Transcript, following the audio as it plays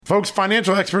Folks,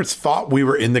 financial experts thought we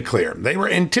were in the clear. They were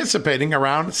anticipating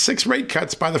around 6 rate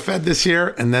cuts by the Fed this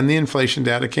year, and then the inflation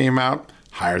data came out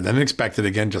higher than expected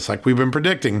again, just like we've been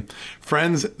predicting.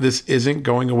 Friends, this isn't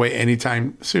going away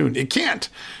anytime soon. It can't.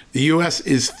 The U.S.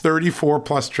 is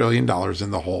 $34+ trillion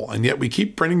in the hole, and yet we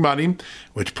keep printing money,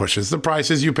 which pushes the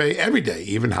prices you pay every day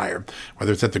even higher,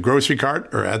 whether it's at the grocery cart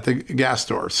or at the gas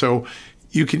store. So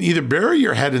you can either bury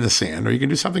your head in the sand or you can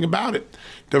do something about it.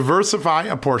 Diversify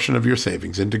a portion of your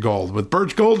savings into gold with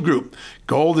Birch Gold Group.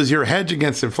 Gold is your hedge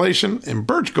against inflation, and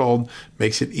Birch Gold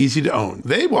makes it easy to own.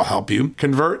 They will help you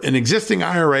convert an existing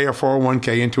IRA or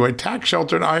 401k into a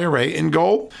tax-sheltered IRA in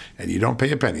gold, and you don't pay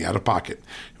a penny out of pocket.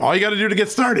 All you got to do to get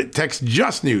started, text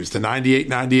Just News to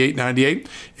 989898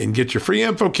 and get your free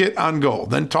info kit on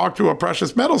gold. Then talk to a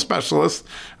precious metal specialist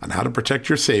on how to protect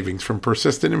your savings from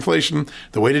persistent inflation.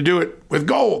 The way to do it with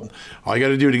gold. All you got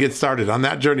to do to get started on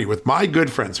that journey with my good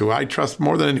friends who I trust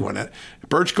more than anyone at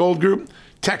Birch Gold Group,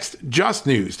 text Just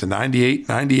News to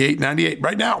 989898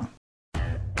 right now.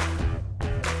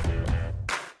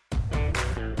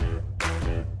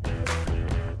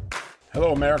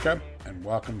 Hello, America, and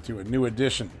welcome to a new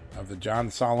edition of the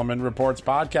John Solomon Reports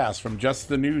podcast from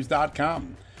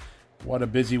justthenews.com. What a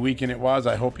busy weekend it was.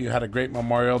 I hope you had a great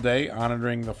Memorial Day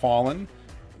honoring the fallen,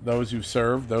 those who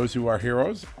served, those who are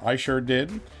heroes. I sure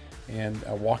did, and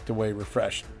walked away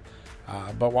refreshed.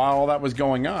 But while all that was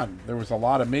going on, there was a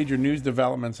lot of major news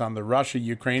developments on the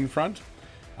Russia-Ukraine front.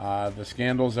 The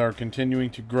scandals are continuing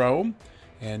to grow,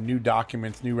 and new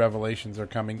documents, new revelations are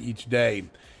coming each day,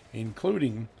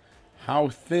 including how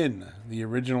thin the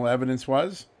original evidence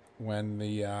was when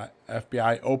the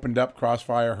FBI opened up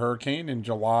Crossfire Hurricane in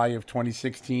July of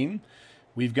 2016.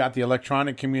 We've got the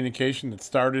electronic communication that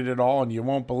started it all, and you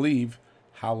won't believe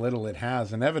how little it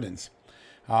has in evidence.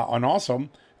 And also,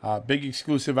 big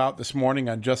exclusive out this morning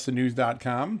on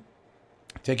justthenews.com,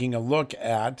 taking a look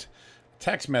at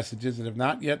text messages that have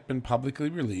not yet been publicly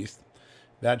released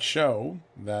that show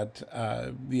that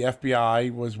the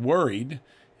FBI was worried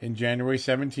in January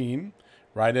 17,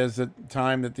 right as the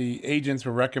time that the agents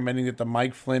were recommending that the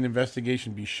Mike Flynn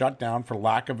investigation be shut down for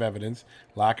lack of evidence,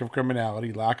 lack of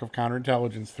criminality, lack of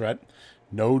counterintelligence threat,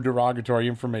 no derogatory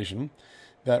information,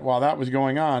 that while that was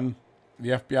going on, the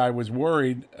FBI was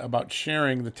worried about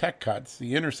sharing the tech cuts,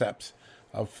 the intercepts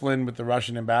of Flynn with the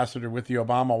Russian ambassador with the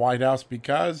Obama White House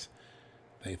because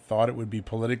they thought it would be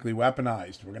politically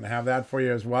weaponized. We're going to have that for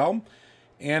you as well.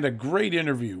 And a great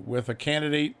interview with a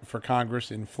candidate for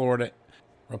Congress in Florida,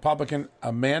 Republican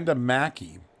Amanda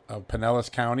Makki of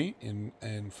Pinellas County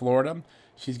in Florida.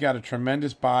 She's got a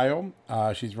tremendous bio.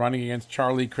 She's running against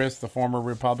Charlie Crist, the former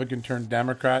Republican turned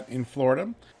Democrat in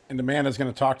Florida. And Amanda's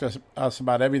going to talk to us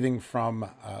about everything from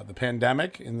the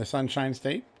pandemic in the Sunshine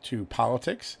State to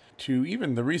politics to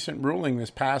even the recent ruling this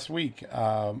past week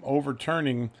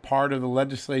overturning part of the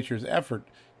legislature's effort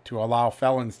to allow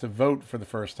felons to vote for the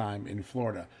first time in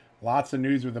Florida. Lots of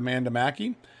news with Amanda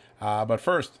Makki. But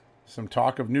first, some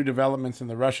talk of new developments in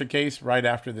the Russia case right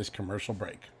after this commercial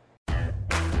break.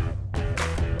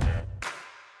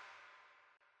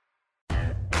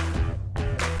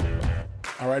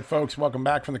 All right, folks, welcome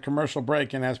back from the commercial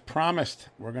break. And as promised,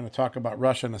 we're going to talk about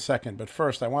Russia in a second. But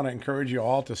first, I want to encourage you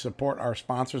all to support our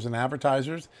sponsors and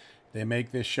advertisers. They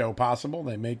make this show possible.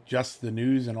 They make Just the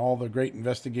News and all the great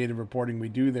investigative reporting we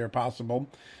do there possible.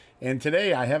 And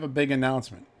today, I have a big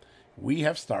announcement. We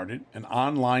have started an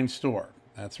online store.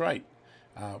 That's right.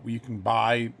 You can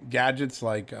buy gadgets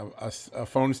like a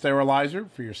phone sterilizer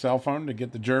for your cell phone to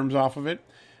get the germs off of it,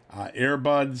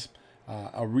 earbuds,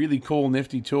 a really cool,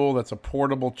 nifty tool that's a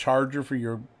portable charger for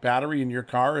your battery in your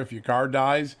car. If your car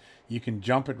dies, you can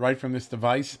jump it right from this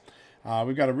device.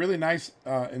 We've got a really nice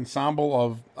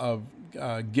ensemble of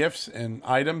gifts and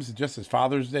items just as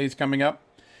Father's Day is coming up.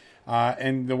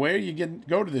 And the way you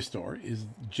go to this store is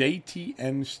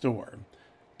jtnstore.com.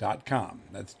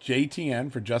 That's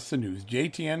JTN for Just the News,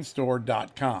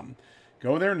 jtnstore.com.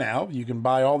 Go there now. You can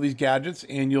buy all these gadgets,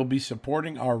 and you'll be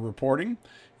supporting our reporting.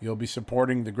 You'll be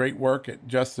supporting the great work at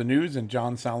Just the News and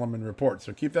John Solomon Report.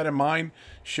 So keep that in mind.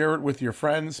 Share it with your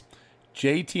friends.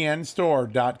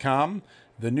 jtnstore.com.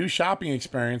 The new shopping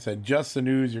experience at Just the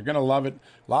News. You're going to love it.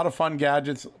 A lot of fun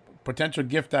gadgets, potential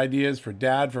gift ideas for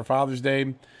Dad for Father's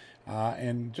Day,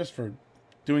 and just for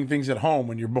doing things at home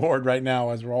when you're bored right now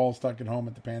as we're all stuck at home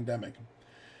at the pandemic.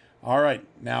 All right,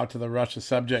 now to the Russia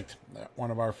subject, one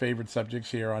of our favorite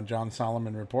subjects here on John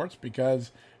Solomon Reports,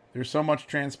 because there's so much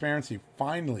transparency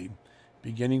finally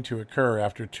beginning to occur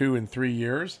after 2 and 3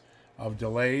 years of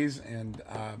delays and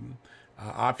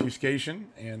obfuscation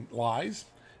and lies.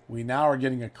 We now are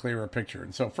getting a clearer picture.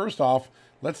 And so first off,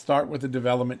 let's start with the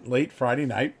development late Friday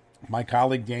night My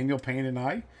colleague Daniel Payne and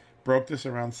I broke this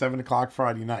around 7 o'clock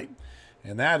Friday night.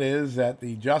 And that is that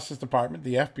the Justice Department,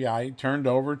 the FBI, turned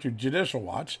over to Judicial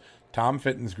Watch, Tom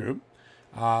Fitton's group,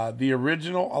 the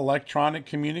original electronic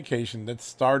communication that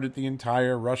started the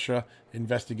entire Russia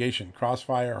investigation,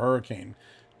 Crossfire Hurricane,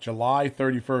 July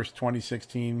 31st,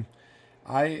 2016.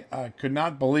 I could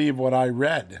not believe what I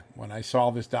read when I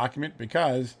saw this document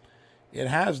because it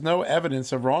has no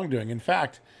evidence of wrongdoing. In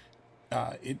fact,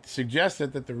 it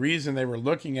suggested that the reason they were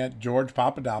looking at George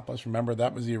Papadopoulos, remember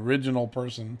that was the original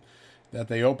person that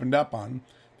they opened up on,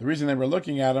 the reason they were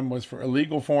looking at him was for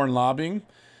illegal foreign lobbying,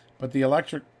 but the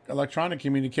electronic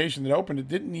communication that opened it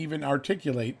didn't even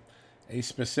articulate a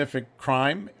specific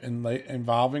crime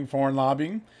involving foreign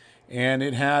lobbying, and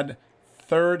it had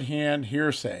third-hand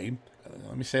hearsay.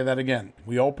 Let me say that again.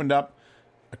 We opened up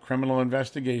a criminal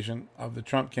investigation of the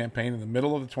Trump campaign in the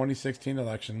middle of the 2016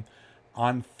 election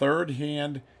on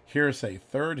third-hand hearsay,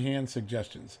 third-hand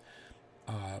suggestions.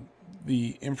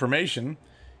 The information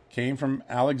came from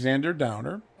Alexander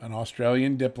Downer, an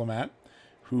Australian diplomat,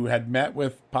 who had met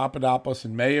with Papadopoulos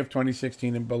in May of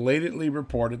 2016 and belatedly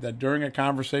reported that during a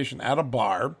conversation at a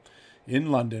bar in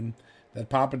London, that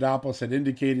Papadopoulos had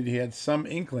indicated he had some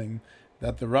inkling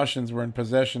that the Russians were in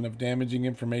possession of damaging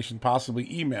information, possibly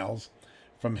emails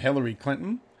from Hillary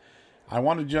Clinton. I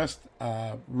want to just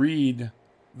read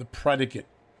the predicate.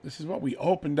 This is what we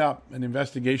opened up an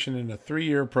investigation in a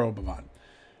 3-year probe on.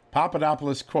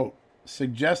 Papadopoulos, quote,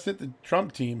 suggested the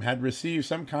Trump team had received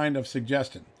some kind of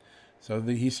suggestion. So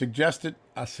he suggested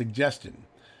a suggestion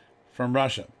from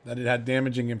Russia that it had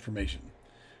damaging information.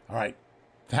 All right,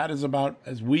 that is about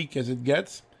as weak as it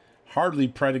gets, hardly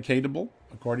predicatable,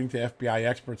 according to FBI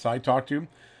experts I talked to.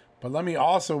 But let me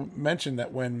also mention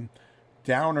that when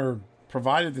Downer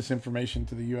provided this information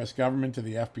to the U.S. government, to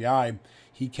the FBI,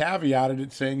 he caveated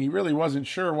it, saying he really wasn't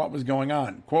sure what was going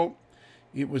on. Quote,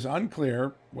 it was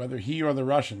unclear whether he or the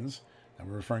Russians, and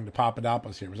we're referring to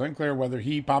Papadopoulos here, it was unclear whether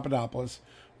he, Papadopoulos,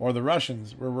 or the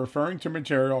Russians were referring to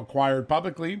material acquired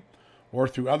publicly or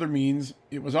through other means.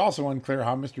 It was also unclear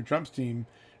how Mr. Trump's team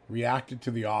reacted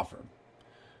to the offer.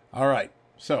 All right,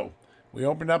 so we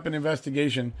opened up an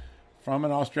investigation from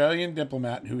an Australian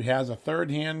diplomat who has a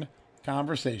third-hand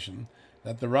conversation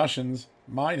that the Russians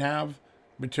might have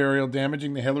material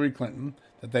damaging to Hillary Clinton,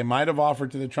 that they might have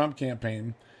offered to the Trump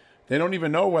campaign. They don't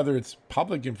even know whether it's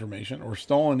public information or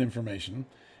stolen information,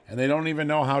 and they don't even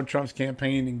know how Trump's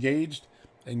campaign engaged,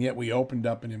 and yet we opened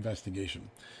up an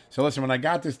investigation. So listen, when I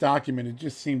got this document, it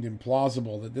just seemed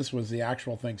implausible that this was the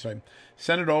actual thing. So I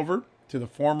sent it over to the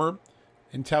former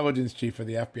intelligence chief of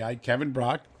the FBI, Kevin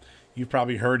Brock. You've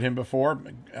probably heard him before.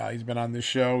 He's been on this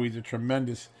show. He's a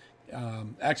tremendous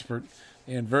expert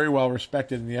and very well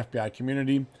respected in the FBI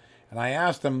community. And I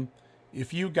asked him,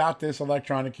 if you got this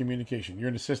electronic communication, you're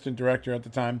an assistant director at the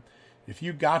time, if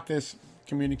you got this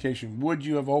communication, would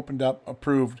you have opened up,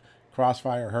 approved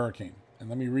Crossfire Hurricane? And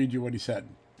let me read you what he said.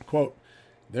 Quote,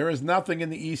 there is nothing in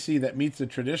the EC that meets the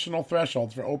traditional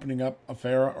thresholds for opening up a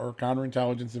FARA or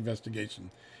counterintelligence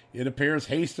investigation. It appears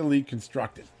hastily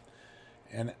constructed.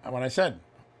 And when I said,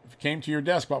 if it came to your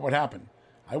desk, what would happen?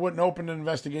 I wouldn't open an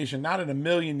investigation, not in a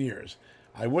million years.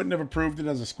 I wouldn't have approved it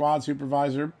as a squad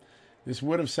supervisor. This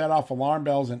would have set off alarm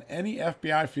bells in any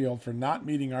FBI field for not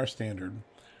meeting our standard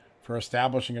for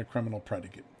establishing a criminal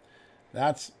predicate.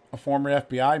 That's a former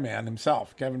FBI man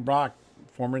himself, Kevin Brock,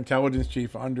 former intelligence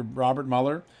chief under Robert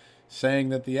Mueller, saying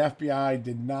that the FBI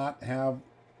did not have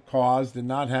cause, did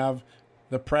not have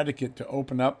the predicate to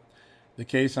open up the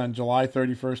case on July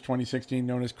 31st, 2016,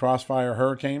 known as Crossfire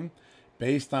Hurricane,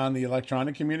 based on the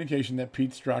electronic communication that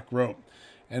Pete Strzok wrote.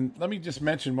 And let me just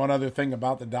mention one other thing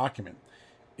about the document.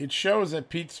 It shows that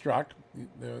Pete Strzok,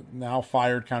 the now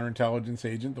fired counterintelligence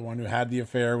agent, the one who had the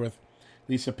affair with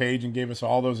Lisa Page and gave us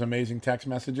all those amazing text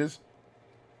messages,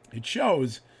 it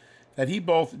shows that he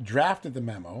both drafted the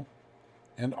memo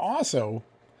and also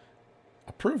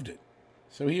approved it.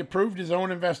 So he approved his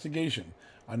own investigation.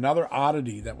 Another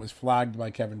oddity that was flagged by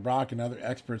Kevin Brock and other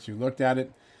experts who looked at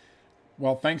it.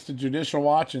 Well, thanks to Judicial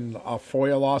Watch and a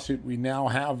FOIA lawsuit, we now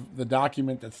have the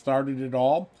document that started it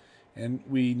all. And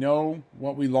we know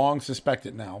what we long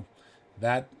suspected now,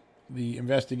 that the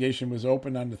investigation was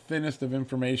opened on the thinnest of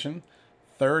information,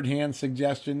 third-hand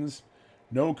suggestions,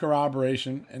 no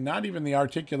corroboration, and not even the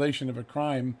articulation of a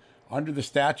crime under the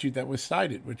statute that was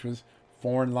cited, which was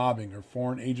foreign lobbying or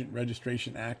Foreign Agent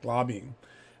Registration Act lobbying.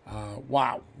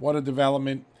 Wow, what a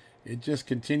development. It just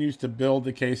continues to build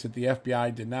the case that the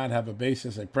FBI did not have a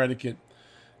basis, a predicate,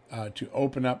 to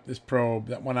open up this probe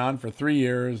that went on for 3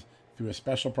 years through a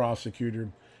special prosecutor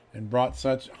and brought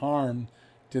such harm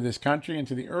to this country and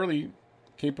to the early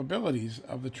capabilities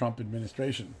of the Trump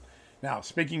administration. Now,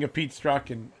 speaking of Pete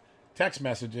Strzok and text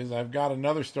messages, I've got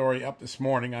another story up this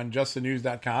morning on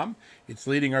justthenews.com. It's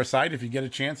leading our site. If you get a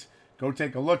chance, go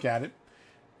take a look at it.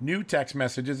 New text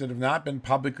messages that have not been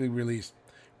publicly released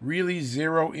really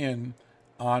zero in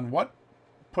on what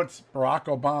puts Barack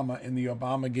Obama in the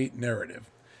Obamagate narrative.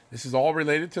 This is all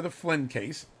related to the Flynn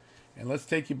case. And let's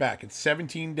take you back. It's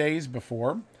 17 days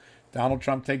before Donald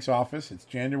Trump takes office. It's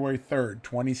January 3rd,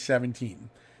 2017.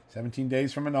 17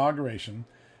 days from inauguration.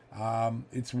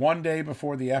 It's one day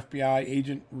before the FBI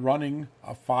agent running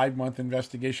a 5-month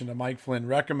investigation of Mike Flynn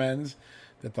recommends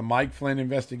that the Mike Flynn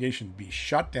investigation be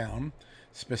shut down,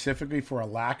 specifically for a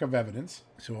lack of evidence.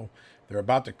 So they're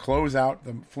about to close out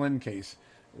the Flynn case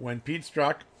when Pete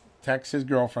Strzok texts his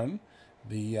girlfriend,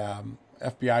 the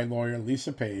FBI lawyer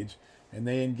Lisa Page, and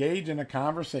they engage in a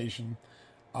conversation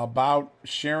about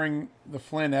sharing the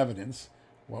Flynn evidence,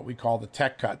 what we call the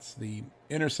tech cuts, the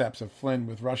intercepts of Flynn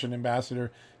with Russian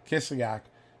Ambassador Kislyak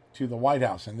to the White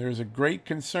House. And there's a great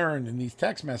concern in these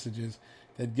text messages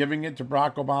that giving it to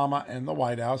Barack Obama and the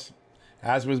White House,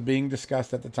 as was being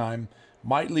discussed at the time,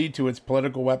 might lead to its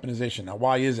political weaponization. Now,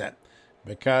 why is that?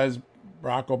 Because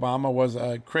Barack Obama was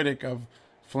a critic of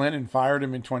Flynn and fired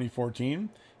him in 2014.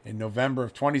 In November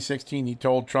of 2016, he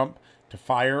told Trump to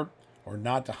fire or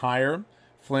not to hire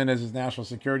Flynn as his national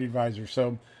security advisor.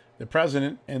 So the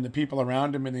president and the people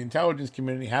around him in the intelligence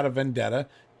community had a vendetta,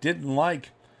 didn't like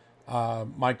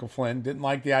Michael Flynn, didn't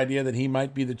like the idea that he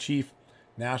might be the chief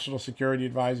national security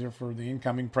advisor for the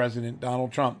incoming president,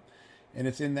 Donald Trump. And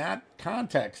it's in that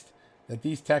context that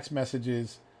these text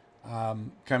messages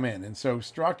come in. And so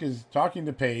Strzok is talking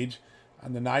to Page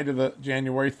on the night of the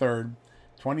January 3rd,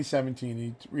 2017.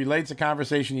 He relates a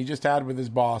conversation he just had with his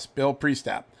boss, Bill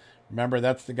Priestap. Remember,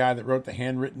 that's the guy that wrote the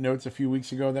handwritten notes a few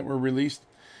weeks ago that were released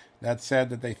that said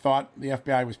that they thought the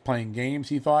FBI was playing games,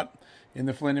 he thought, in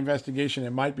the Flynn investigation. It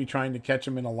might be trying to catch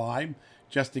him in a lie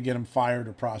just to get him fired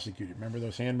or prosecuted. Remember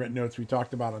those handwritten notes we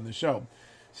talked about on the show.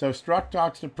 So Strzok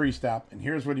talks to Priestap, and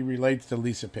here's what he relates to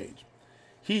Lisa Page.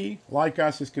 He, like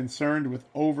us, is concerned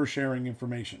with oversharing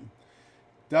information.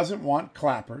 Doesn't want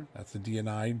Clapper, that's the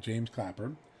DNI, James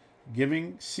Clapper,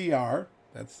 giving CR,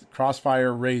 that's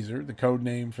Crossfire Razor, the code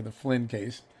name for the Flynn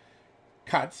case,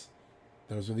 cuts,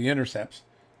 those are the intercepts,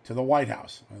 to the White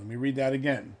House. Now, let me read that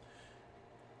again.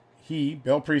 He,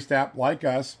 Bill Priestap, like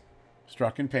us,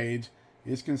 Strzok and Page,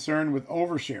 is concerned with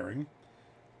oversharing,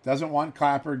 doesn't want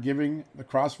Clapper giving the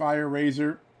Crossfire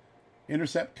Razor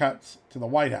intercept cuts to the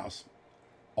White House.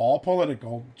 All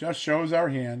political, just shows our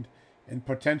hand, and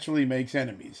potentially makes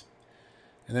enemies.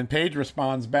 And then Page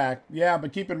responds back, yeah,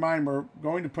 but keep in mind we're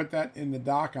going to put that in the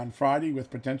dock on Friday with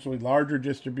potentially larger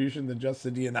distribution than just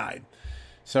the DNI.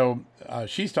 So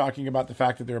she's talking about the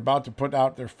fact that they're about to put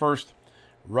out their first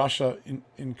Russia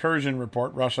incursion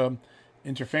report, Russia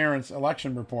interference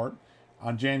election report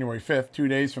on January 5th, 2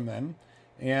 days from then.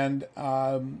 And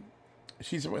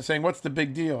she's saying, what's the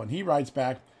big deal? And he writes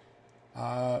back,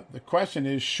 the question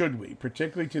is, should we,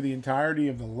 particularly to the entirety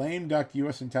of the lame duck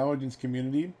U.S. intelligence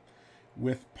community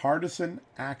with partisan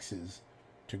axes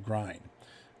to grind?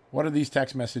 What do these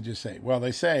text messages say? Well,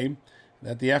 they say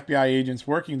that the FBI agents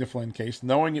working the Flynn case,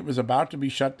 knowing it was about to be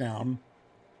shut down,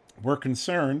 were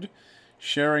concerned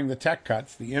sharing the tech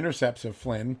cuts, the intercepts of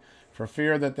Flynn, for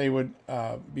fear that they would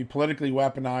be politically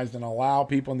weaponized and allow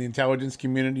people in the intelligence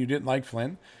community who didn't like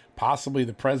Flynn, possibly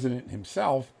the president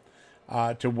himself,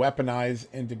 to weaponize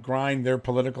and to grind their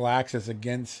political axis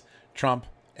against Trump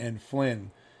and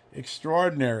Flynn.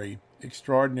 Extraordinary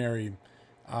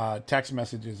text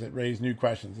messages that raise new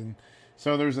questions. And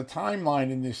so there's a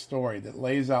timeline in this story that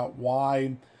lays out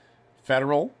why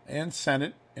federal and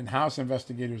Senate and House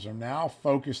investigators are now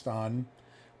focused on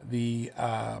the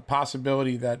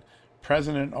possibility that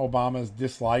President Obama's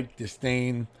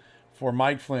disdain for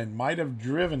Mike Flynn might have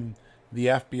driven the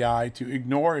FBI to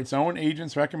ignore its own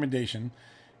agent's recommendation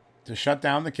to shut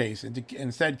down the case and to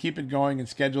instead keep it going and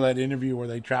schedule that interview where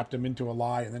they trapped him into a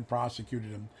lie and then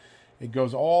prosecuted him. It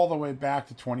goes all the way back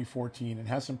to 2014 and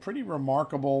has some pretty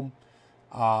remarkable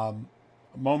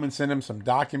moments in them, some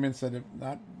documents that have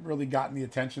not really gotten the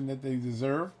attention that they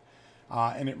deserve.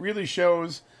 And it really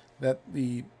shows that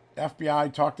the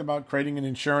FBI talked about creating an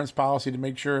insurance policy to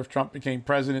make sure if Trump became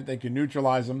president, they could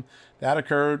neutralize him. That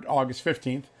occurred August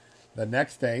 15th. The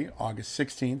next day, August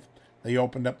 16th, they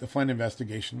opened up the Flynn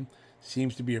investigation.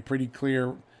 Seems to be a pretty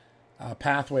clear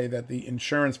pathway that the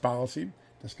insurance policy,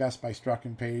 discussed by Strzok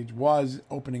and Page, was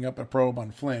opening up a probe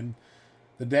on Flynn.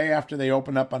 The day after they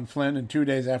opened up on Flynn and 2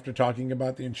 days after talking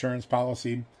about the insurance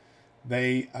policy,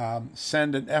 they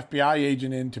send an FBI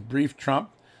agent in to brief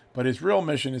Trump but his real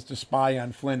mission is to spy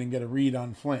on Flynn and get a read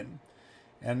on Flynn.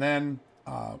 And then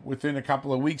within a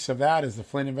couple of weeks of that, as the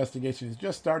Flynn investigation is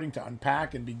just starting to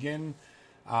unpack and begin,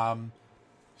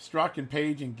 Strzok and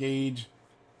Page engage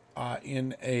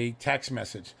in a text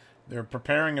message. They're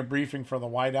preparing a briefing for the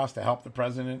White House to help the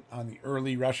president on the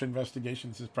early Russia investigation.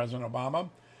 This is President Obama.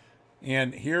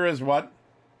 And here is what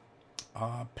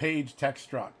Page texts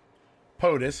Strzok.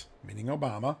 POTUS, meaning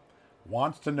Obama,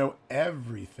 wants to know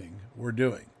everything we're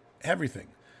doing. Everything.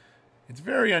 It's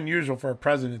very unusual for a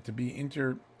president to be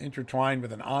intertwined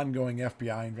with an ongoing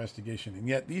FBI investigation. And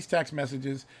yet these text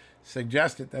messages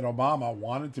suggested that Obama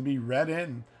wanted to be read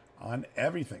in on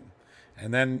everything.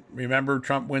 And then remember,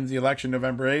 Trump wins the election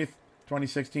November 8th,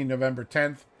 2016, November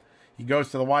 10th. He goes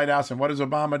to the White House, and what does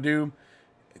Obama do?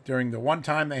 During the one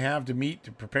time they have to meet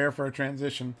to prepare for a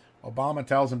transition, Obama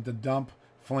tells him to dump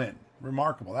Flynn.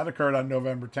 Remarkable. That occurred on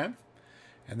November 10th.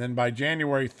 And then by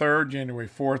January 3rd, January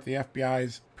 4th, the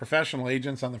FBI's professional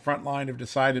agents on the front line have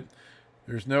decided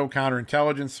there's no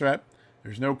counterintelligence threat.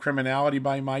 There's no criminality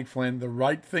by Mike Flynn. The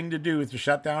right thing to do is to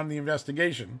shut down the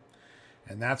investigation.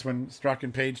 And that's when Strzok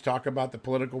and Page talk about the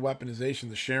political weaponization,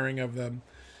 the sharing of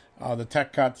the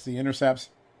tech cuts, the intercepts.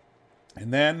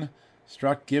 And then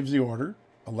Strzok gives the order,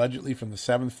 allegedly from the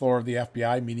 7th floor of the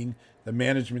FBI, meaning the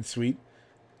management suite,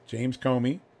 James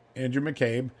Comey, Andrew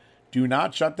McCabe, do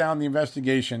not shut down the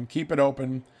investigation, keep it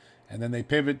open. And then they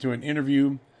pivot to an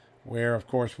interview where, of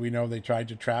course, we know they tried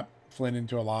to trap Flynn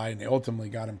into a lie, and they ultimately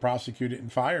got him prosecuted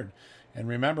and fired. And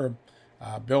remember,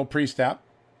 Bill Priestap,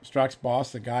 Strzok's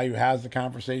boss, the guy who has the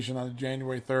conversation on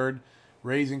January 3rd,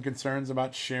 raising concerns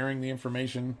about sharing the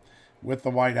information with the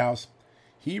White House.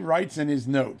 He writes in his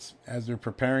notes as they're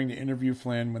preparing to interview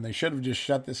Flynn, when they should have just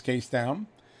shut this case down,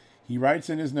 he writes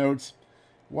in his notes,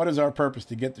 what is our purpose,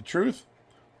 to get the truth?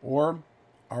 Or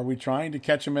are we trying to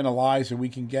catch him in a lie so we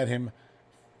can get him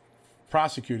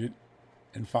prosecuted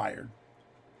and fired?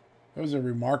 Those are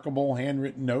remarkable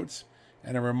handwritten notes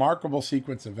and a remarkable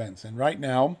sequence of events. And right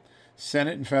now,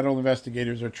 Senate and federal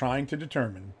investigators are trying to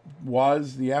determine,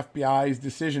 was the FBI's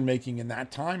decision-making in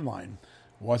that timeline,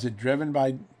 was it driven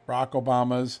by Barack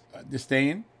Obama's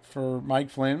disdain for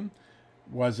Mike Flynn?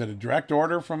 Was it a direct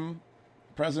order from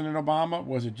President Obama?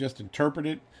 Was it just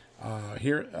interpreted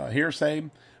hearsay?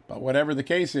 But whatever the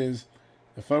case is,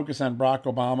 the focus on Barack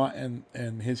Obama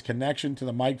and his connection to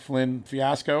the Mike Flynn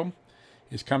fiasco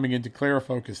is coming into clearer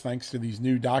focus thanks to these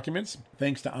new documents,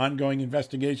 thanks to ongoing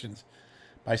investigations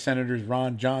by Senators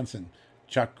Ron Johnson,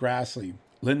 Chuck Grassley,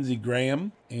 Lindsey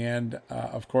Graham, and,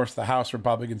 of course, the House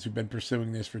Republicans who've been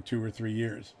pursuing this for 2 or 3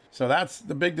 years. So that's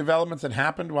the big developments that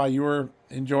happened while you were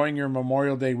enjoying your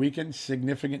Memorial Day weekend.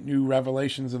 Significant new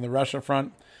revelations in the Russia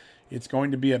front. It's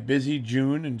going to be a busy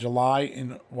June and July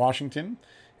in Washington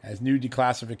as new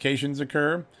declassifications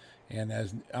occur and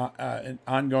as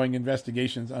ongoing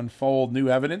investigations unfold new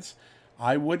evidence.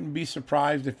 I wouldn't be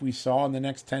surprised if we saw in the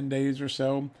next 10 days or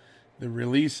so the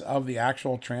release of the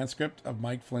actual transcript of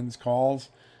Mike Flynn's calls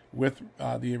with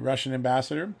the Russian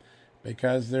ambassador,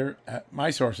 because my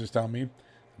sources tell me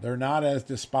they're not as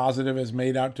dispositive as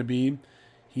made out to be.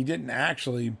 He didn't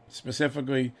actually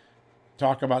specifically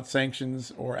talk about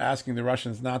sanctions or asking the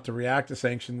Russians not to react to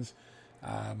sanctions.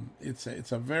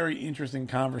 It's a very interesting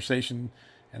conversation,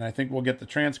 and I think we'll get the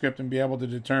transcript and be able to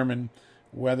determine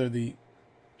whether the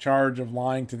charge of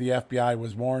lying to the FBI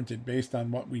was warranted based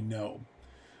on what we know.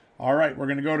 All right, we're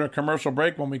going to go to a commercial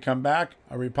break. When we come back,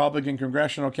 a Republican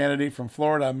congressional candidate from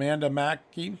Florida, Amanda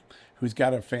Makki, who's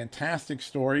got a fantastic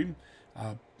story,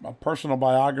 a personal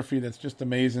biography that's just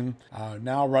amazing,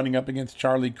 now running up against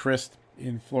Charlie Crist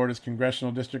in Florida's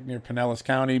congressional district near Pinellas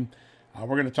County. We're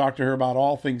going to talk to her about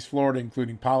all things Florida,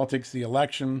 including politics, the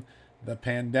election, the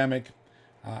pandemic,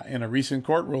 and a recent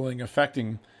court ruling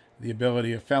affecting the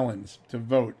ability of felons to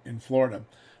vote in Florida.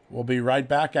 We'll be right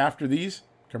back after these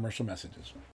commercial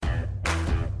messages.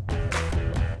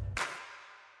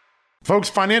 Folks,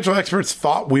 financial experts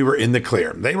thought we were in the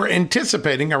clear. They were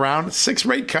anticipating around 6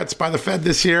 rate cuts by the Fed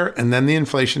this year, and then the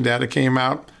inflation data came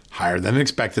out higher than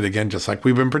expected again, just like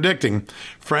we've been predicting.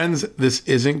 Friends, this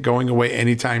isn't going away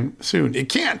anytime soon. It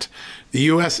can't. The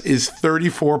U.S. is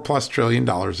 $34+ trillion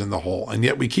in the hole, and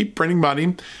yet we keep printing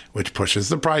money, which pushes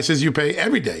the prices you pay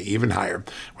every day even higher,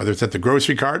 whether it's at the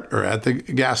grocery cart or at the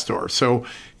gas store. So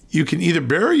You can either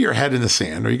bury your head in the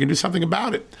sand or you can do something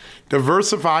about it.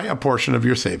 Diversify a portion of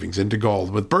your savings into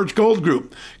gold with Birch Gold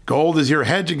Group. Gold is your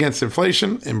hedge against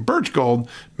inflation, and Birch Gold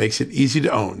makes it easy to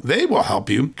own. They will help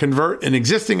you convert an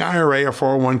existing IRA or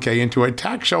 401k into a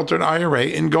tax-sheltered IRA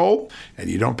in gold, and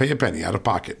you don't pay a penny out of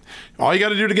pocket. All you got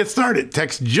to do to get started,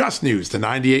 text Just News to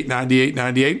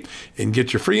 989898 and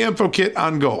get your free info kit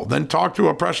on gold. Then talk to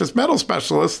a precious metal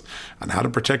specialist on how to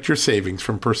protect your savings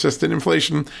from persistent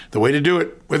inflation. The way to do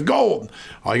it with gold.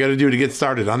 All you got to do to get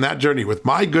started on that journey with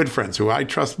my good friends who I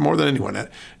trust more than anyone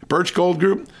at Birch Gold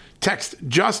Group, text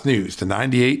Just News to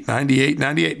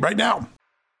 989898 right now.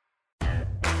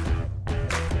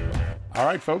 All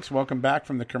right, folks, welcome back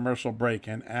from the commercial break.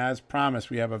 And as promised,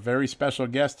 we have a very special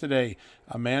guest today,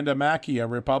 Amanda Makki, a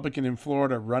Republican in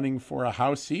Florida running for a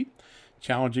House seat,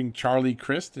 challenging Charlie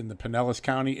Crist in the Pinellas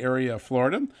County area of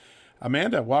Florida.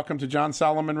 Amanda, welcome to John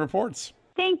Solomon Reports.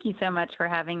 Thank you so much for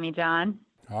having me, John.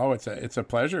 Oh, it's a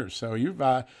pleasure. So you've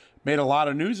made a lot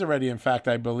of news already. In fact,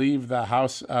 I believe the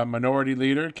House Minority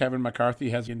Leader, Kevin McCarthy,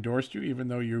 has endorsed you, even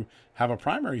though you have a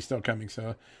primary still coming.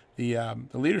 So the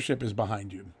leadership is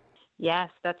behind you. Yes,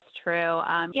 that's true.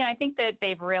 I think that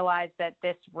they've realized that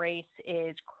this race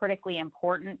is critically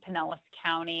important. Pinellas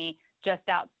County, just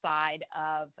outside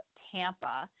of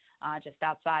Tampa, just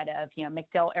outside of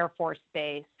MacDill Air Force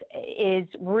Base, is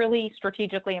really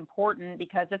strategically important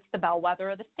because it's the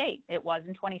bellwether of the state. It was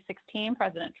in 2016.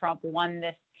 President Trump won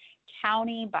this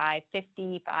county by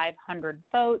 5,500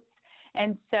 votes.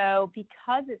 And so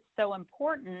because it's so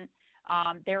important,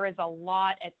 there is a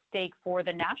lot at stake for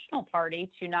the National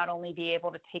Party to not only be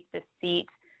able to take this seat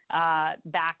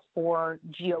back for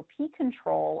GOP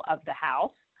control of the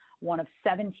House, one of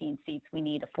 17 seats we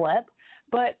need to flip,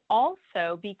 but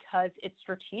also because it's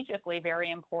strategically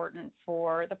very important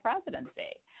for the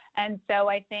presidency. And so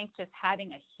I think just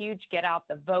having a huge get out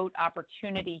the vote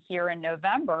opportunity here in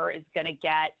November is going to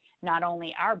get not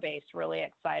only our base really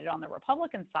excited on the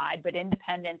Republican side, but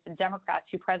independents and Democrats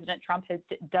who President Trump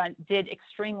did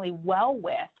extremely well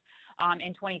with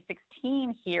in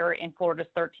 2016 here in Florida's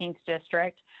 13th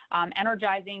district.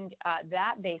 Energizing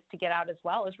that base to get out as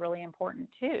well is really important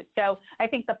too. So I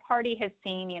think the party has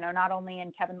seen, not only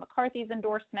in Kevin McCarthy's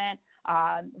endorsement,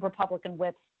 Republican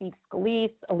Whip Steve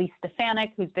Scalise, Elise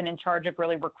Stefanik, who's been in charge of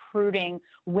really recruiting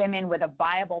women with a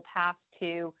viable path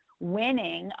to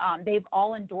winning, they've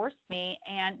all endorsed me.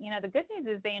 And, the good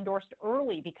news is they endorsed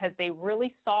early because they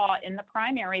really saw in the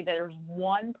primary that there's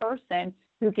one person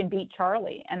who can beat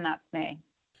Charlie, and that's me.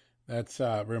 That's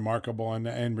remarkable.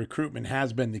 And recruitment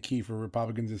has been the key for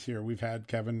Republicans this year. We've had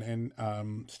Kevin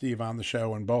and Steve on the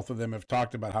show, and both of them have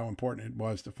talked about how important it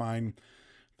was to find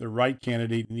the right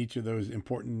candidate in each of those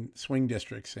important swing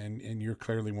districts. And you're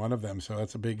clearly one of them. So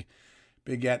that's a big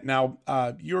get. Now,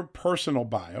 your personal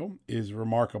bio is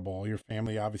remarkable. Your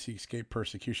family obviously escaped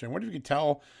persecution. I wonder if you could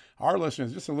tell our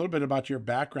listeners just a little bit about your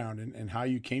background and how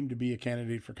you came to be a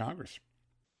candidate for Congress.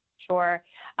 Sure.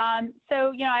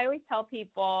 So, I always tell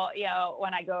people,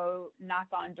 when I go knock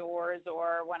on doors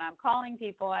or when I'm calling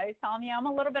people, I always tell them, I'm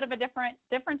a little bit of a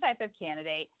different type of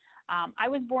candidate. I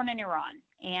was born in Iran,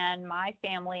 and my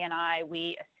family and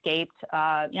we escaped,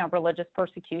 religious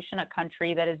persecution, a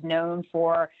country that is known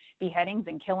for beheadings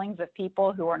and killings of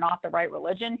people who are not the right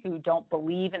religion, who don't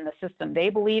believe in the system they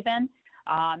believe in.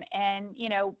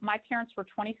 My parents were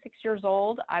 26 years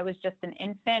old. I was just an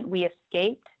infant. We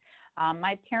escaped.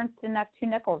 My parents didn't have two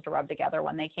nickels to rub together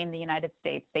when they came to the United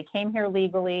States. They came here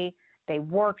legally. They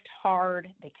worked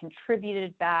hard. They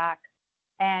contributed back.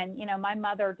 And, my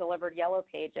mother delivered yellow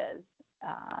pages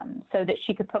so that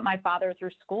she could put my father through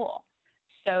school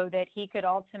so that he could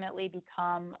ultimately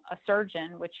become a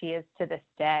surgeon, which he is to this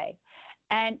day.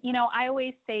 And, I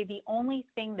always say the only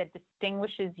thing that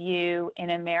distinguishes you in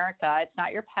America, it's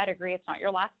not your pedigree, it's not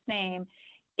your last name,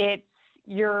 it's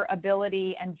your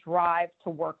ability and drive to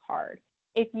work hard.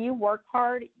 If you work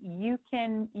hard, you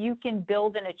can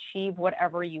build and achieve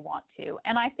whatever you want to.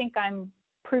 And I think I'm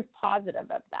proof positive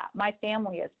of that. My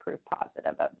family is proof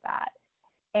positive of that.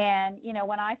 And,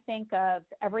 when I think of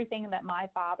everything that my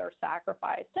father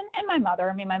sacrificed and my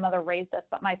mother, my mother raised us,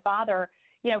 but my father,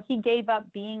 he gave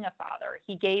up being a father.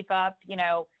 He gave up,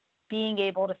 being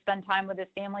able to spend time with his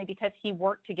family because he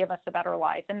worked to give us a better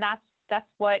life. And that's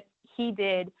what he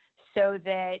did so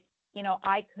that,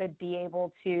 I could be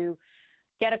able to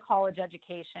get a college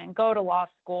education, go to law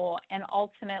school, and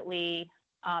ultimately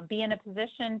be in a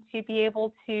position to be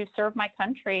able to serve my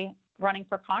country running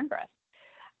for Congress.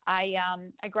 I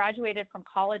graduated from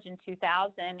college in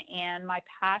 2000, and my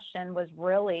passion was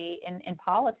really in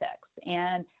politics.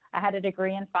 And I had a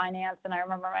degree in finance, and I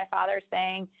remember my father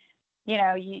saying,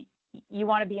 you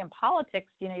want to be in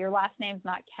politics, your last name's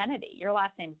not Kennedy, your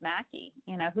last name's Makki.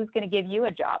 Who's going to give you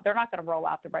a job? They're not going to roll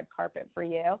out the red carpet for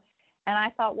you. And I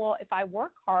thought, well, if I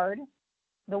work hard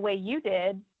the way you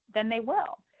did, then they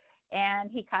will.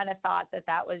 And he kind of thought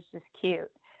that was just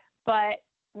cute. But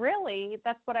really,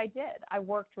 that's what I did. I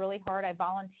worked really hard. I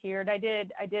volunteered. I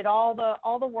did all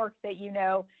the work that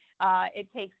it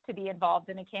takes to be involved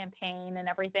in a campaign and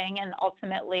everything. And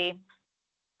ultimately,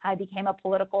 I became a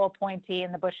political appointee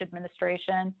in the Bush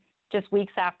administration. Just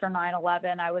weeks after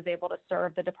 9/11, I was able to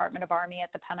serve the Department of Army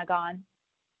at the Pentagon.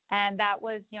 And that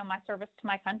was, my service to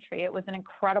my country. It was an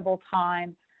incredible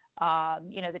time.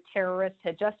 The terrorists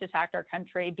had just attacked our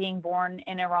country. Being born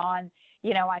in Iran,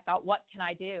 I thought, what can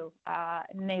I do?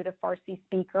 Native Farsi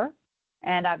speaker.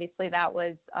 And obviously that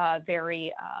was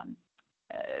very,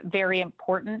 very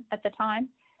important at the time.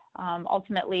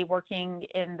 Ultimately, working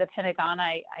in the Pentagon,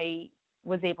 I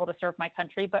was able to serve my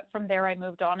country. But from there, I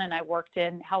moved on and I worked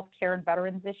in healthcare and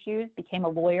veterans issues, became a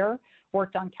lawyer,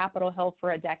 worked on Capitol Hill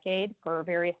for a decade for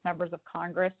various members of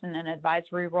Congress in an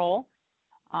advisory role.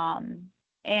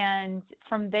 And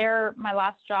from there, my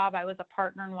last job, I was a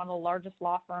partner in one of the largest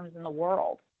law firms in the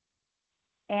world.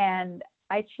 And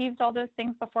I achieved all those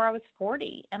things before I was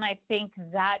 40. And I think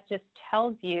that just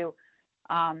tells you,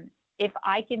 if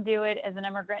I can do it as an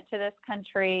immigrant to this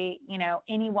country,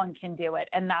 anyone can do it.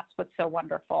 And that's what's so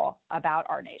wonderful about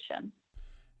our nation.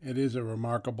 It is a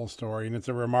remarkable story, and it's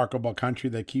a remarkable country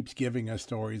that keeps giving us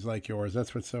stories like yours.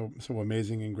 That's what's so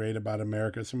amazing and great about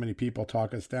America. So many people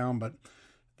talk us down, but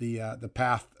the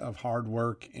path of hard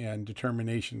work and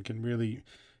determination can really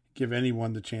give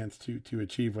anyone the chance to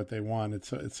achieve what they want.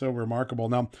 It's so remarkable.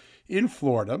 Now, in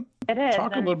Florida, it is.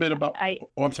 Talk a little bit about.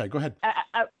 I'm sorry. Go ahead.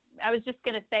 I was just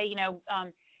going to say,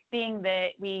 being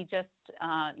that we just,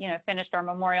 finished our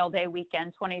Memorial Day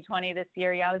weekend 2020 this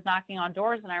year, I was knocking on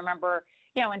doors, and I remember,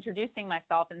 introducing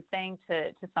myself and saying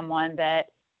to someone that,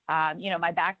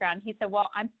 my background. He said,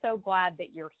 well, I'm so glad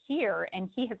that you're here. And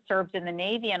he had served in the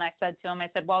Navy. And I said to him,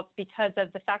 well, it's because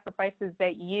of the sacrifices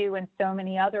that you and so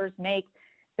many others make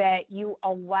that you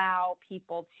allow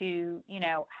people to,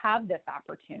 have this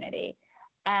opportunity.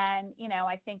 And,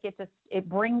 I think it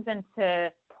brings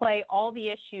into play all the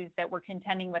issues that we're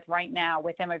contending with right now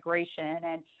with immigration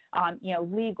and,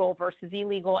 legal versus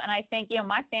illegal. And I think,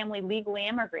 my family legally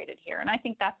immigrated here. And I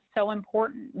think that's so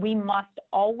important. We must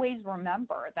always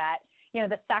remember that,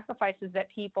 the sacrifices that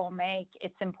people make,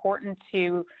 it's important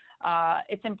to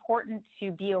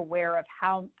be aware of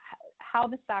how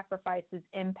the sacrifices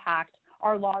impact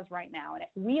our laws right now. And if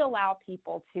we allow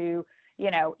people to,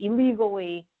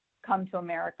 illegally come to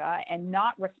America and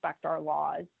not respect our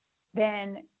laws,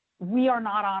 then we are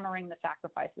not honoring the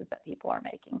sacrifices that people are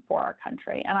making for our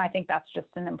country. And I think that's just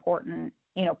an important,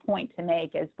 point to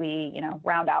make as we,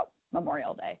 round out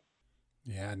Memorial Day.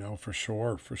 Yeah, no, for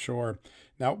sure.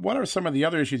 Now, what are some of the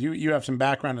other issues? You have some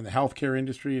background in the healthcare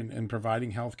industry and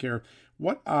providing healthcare.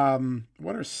 What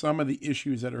are some of the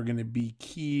issues that are going to be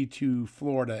key to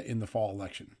Florida in the fall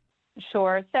election?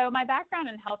 Sure. So my background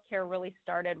in healthcare really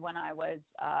started when I was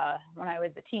a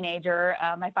teenager.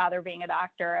 My father being a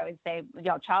doctor, I would say,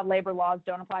 child labor laws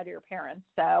don't apply to your parents.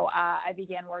 So I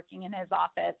began working in his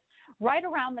office right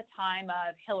around the time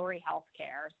of Hillary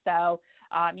Healthcare. So,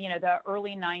 the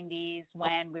early 90s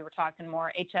when we were talking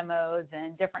more HMOs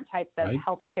and different types of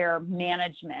healthcare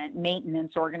management,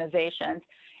 maintenance organizations.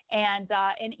 And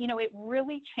it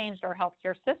really changed our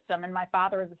healthcare system. And my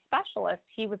father, as a specialist,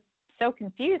 he was so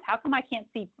confused. How come I can't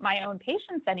see my own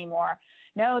patients anymore?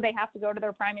 No, they have to go to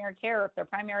their primary care. If their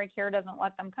primary care doesn't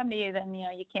let them come to you, then,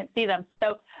 you can't see them.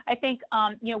 So I think,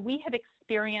 we have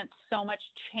experienced so much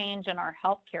change in our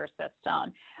healthcare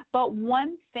system. But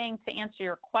one thing to answer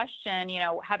your question,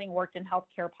 having worked in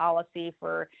healthcare policy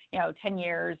for, 10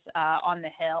 years on the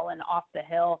Hill and off the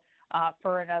Hill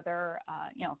for another,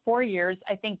 4 years,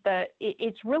 I think that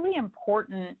it's really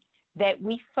important that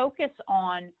we focus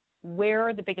on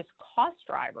where the biggest cost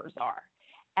drivers are.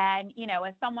 And,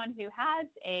 as someone who has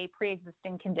a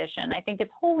pre-existing condition, I think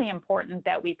it's wholly important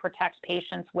that we protect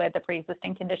patients with the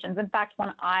pre-existing conditions. In fact,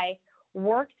 when I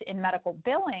worked in medical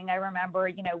billing, I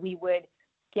remember, we would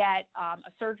get a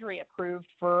surgery approved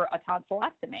for a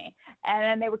tonsillectomy. And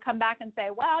then they would come back and say,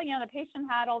 well, the patient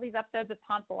had all these episodes of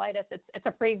tonsillitis. It's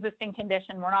a pre-existing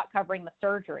condition. We're not covering the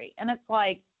surgery. And it's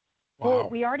like, well,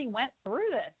 we already went through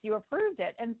this. You approved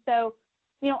it. And so,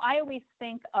 I always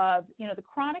think of, the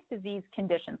chronic disease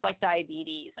conditions like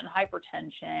diabetes and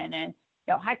hypertension and,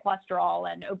 high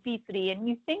cholesterol and obesity. And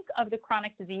you think of the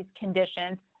chronic disease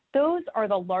conditions, those are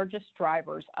the largest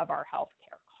drivers of our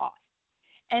healthcare costs.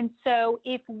 And so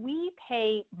if we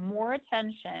pay more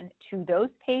attention to those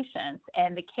patients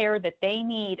and the care that they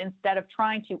need instead of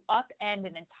trying to upend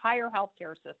an entire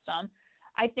healthcare system,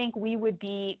 I think we would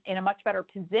be in a much better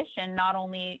position, not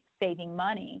only saving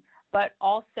money, but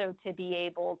also to be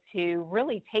able to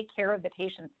really take care of the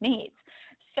patient's needs.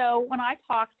 So when I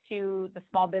talk to the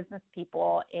small business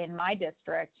people in my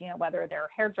district, whether they're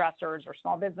hairdressers or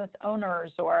small business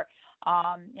owners or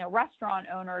restaurant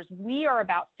owners, we are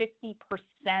about 50%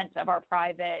 of our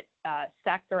private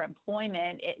sector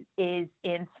employment is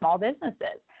in small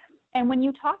businesses. And when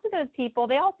you talk to those people,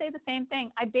 they all say the same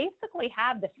thing. I basically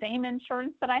have the same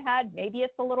insurance that I had. Maybe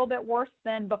it's a little bit worse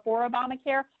than before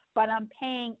Obamacare, but I'm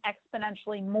paying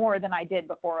exponentially more than I did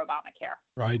before Obamacare.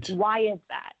 Right. Why is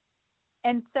that?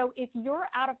 And so if your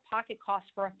out-of-pocket costs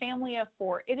for a family of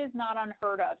four, it is not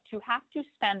unheard of to have to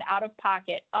spend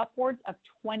out-of-pocket upwards of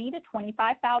 $20,000 to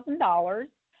 $25,000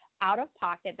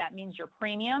 out-of-pocket. That means your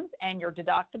premiums and your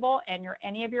deductible and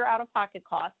any of your out-of-pocket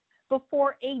costs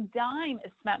before a dime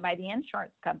is spent by the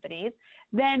insurance companies.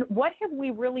 Then what have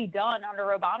we really done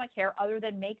under Obamacare other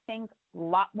than make things a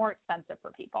lot more expensive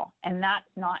for people? And that's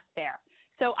not fair.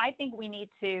 So I think we need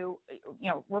to,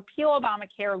 repeal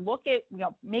Obamacare, look at,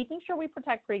 making sure we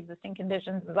protect pre-existing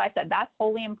conditions. As I said, that's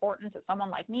wholly important to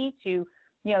someone like me, to,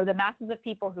 the masses of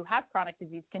people who have chronic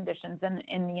disease conditions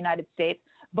in the United States.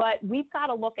 But we've got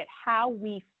to look at how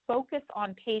we focus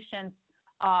on patients,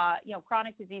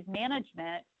 chronic disease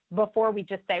management before we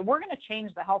just say, we're going to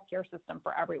change the healthcare system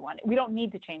for everyone. We don't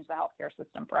need to change the healthcare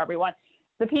system for everyone.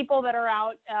 The people that are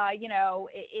out,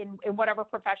 in whatever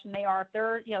profession they are, if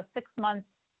they're, 6 months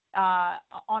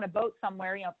on a boat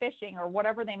somewhere, fishing or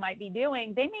whatever they might be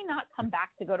doing, they may not come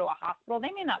back to go to a hospital.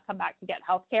 They may not come back to get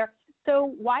health care.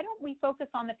 So why don't we focus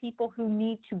on the people who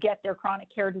need to get their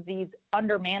chronic care disease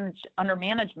under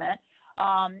management?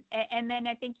 And then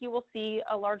I think you will see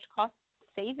a large cost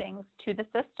savings to the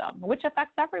system, which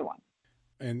affects everyone.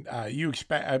 And you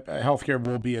expect healthcare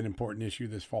will be an important issue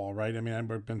this fall, right? I mean,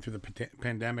 I've been through the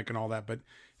pandemic and all that, but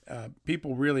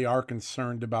people really are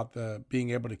concerned about being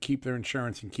able to keep their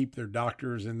insurance and keep their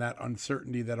doctors, and that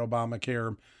uncertainty that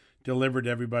Obamacare delivered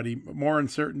to everybody. More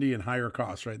uncertainty and higher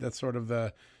costs, right? That's sort of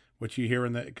what you hear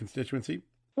in the constituency.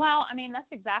 Well, I mean,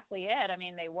 that's exactly it. I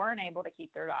mean, they weren't able to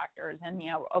keep their doctors. And,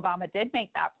 Obama did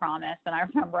make that promise. And I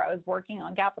remember I was working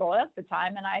on Capitol Hill at the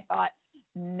time, and I thought,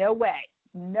 no way,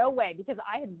 because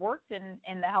I had worked in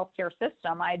the healthcare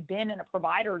system. I had been in a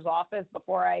provider's office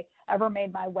before I ever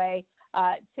made my way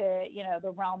to,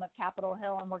 the realm of Capitol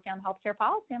Hill and working on healthcare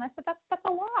policy. And I said, that's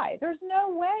a lie. There's no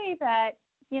way that,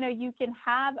 you can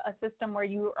have a system where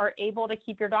you are able to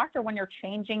keep your doctor when you're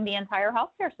changing the entire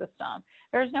healthcare system.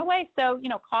 There's no way. So,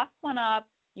 costs went up.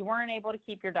 You weren't able to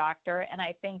keep your doctor. And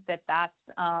I think that's that's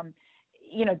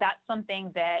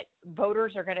something that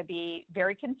voters are going to be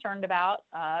very concerned about,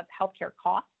 healthcare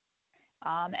costs,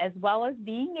 as well as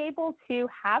being able to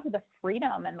have the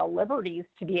freedom and the liberties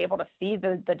to be able to see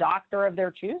the doctor of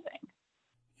their choosing.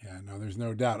 Yeah, no, there's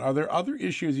no doubt. Are there other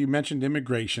issues? You mentioned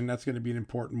immigration. That's going to be an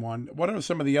important one. What are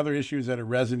some of the other issues that are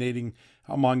resonating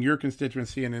among your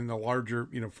constituency and in the larger,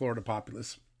 Florida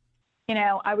populace?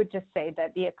 I would just say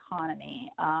that the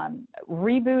economy,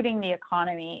 rebooting the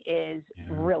economy is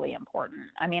really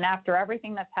important. I mean, after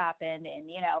everything that's happened, and,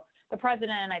 the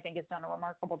president, I think, has done a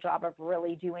remarkable job of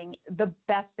really doing the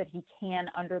best that he can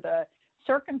under the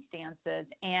circumstances.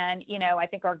 And, I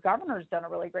think our governor's done a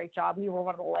really great job. We were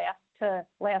one of the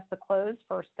last to close,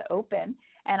 first to open.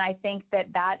 And I think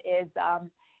that is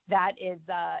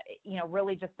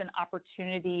really just an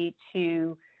opportunity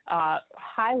to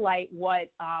highlight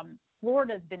what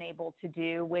Florida's been able to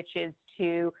do, which is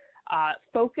to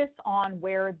focus on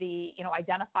where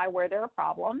identify where there are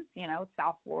problems,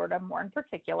 South Florida more in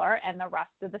particular, and the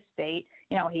rest of the state.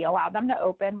 He allowed them to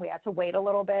open. We had to wait a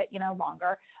little bit,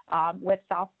 longer with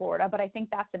South Florida. But I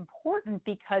think that's important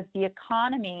because the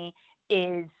economy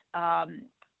is,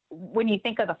 when you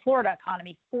think of the Florida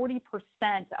economy, 40%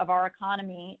 of our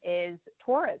economy is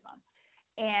tourism.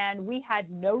 And we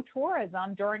had no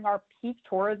tourism during our peak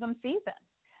tourism season.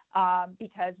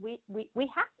 Because we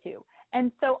have to.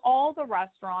 And so all the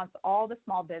restaurants, all the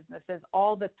small businesses,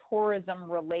 all the tourism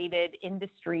related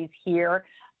industries here,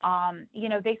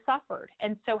 they suffered.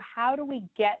 And so how do we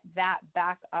get that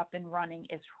back up and running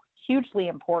is hugely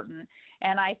important.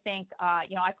 And I think,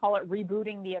 I call it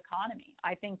rebooting the economy.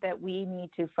 I think that we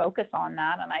need to focus on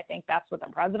that. And I think that's what the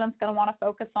president's going to want to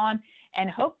focus on. And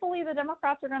hopefully the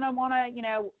Democrats are going to want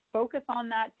to, focus on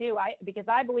that too. Because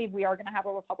I believe we are going to have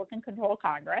a Republican-controlled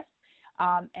Congress.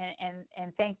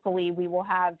 And thankfully we will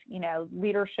have,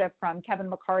 leadership from Kevin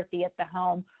McCarthy at the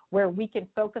helm where we can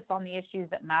focus on the issues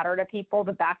that matter to people.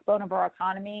 The backbone of our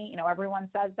economy, everyone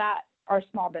says that, are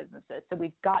small businesses. So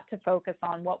we've got to focus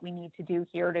on what we need to do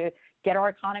here to get our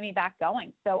economy back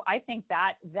going. So I think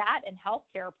that and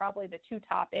healthcare are probably the two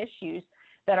top issues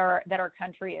that our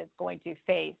country is going to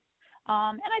face.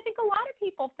 And I think a lot of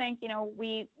people think,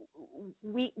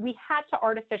 we had to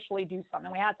artificially do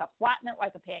something. We had to flatten it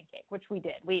like a pancake, which we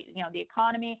did. The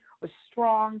economy was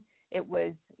strong. It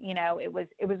was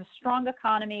a strong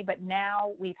economy, but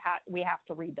now we have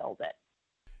to rebuild it.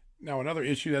 Now, another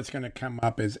issue that's going to come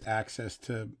up is access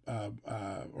to,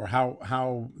 or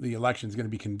how the election is going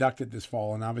to be conducted this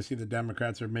fall. And obviously the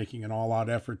Democrats are making an all-out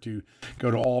effort to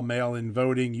go to all mail-in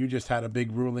voting. You just had a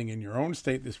big ruling in your own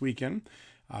state this weekend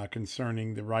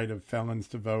concerning the right of felons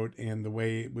to vote and the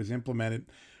way it was implemented.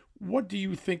 What do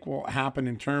you think will happen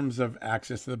in terms of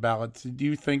access to the ballots? Do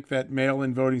you think that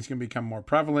mail-in voting is going to become more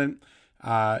prevalent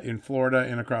in Florida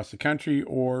and across the country,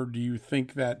 or do you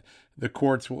think that the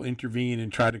courts will intervene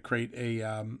and try to create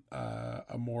a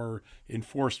more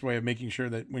enforced way of making sure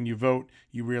that when you vote,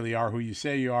 you really are who you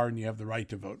say you are and you have the right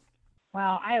to vote?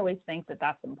 Well, I always think that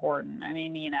that's important. I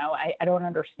mean, I don't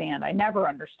understand. I never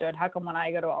understood. How come when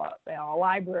I go to a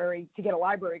library to get a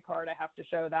library card, I have to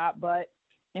show that, but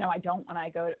I don't when I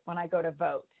go to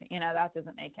vote. That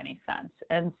doesn't make any sense.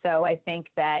 And so I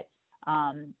think that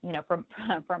from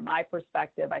my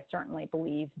perspective, I certainly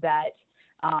believe that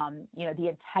the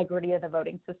integrity of the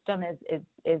voting system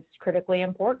is critically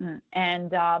important.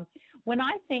 And when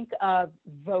I think of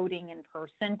voting in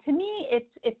person, to me,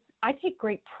 I take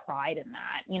great pride in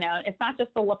that. It's not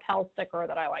just the lapel sticker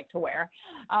that I like to wear.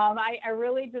 I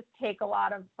really just take a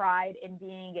lot of pride in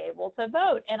being able to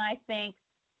vote. And I think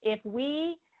if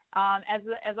we, as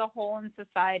a whole in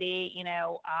society,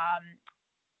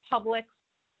 Publix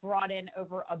brought in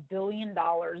over $1 billion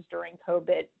during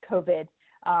COVID.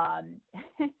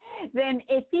 Then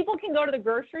if people can go to the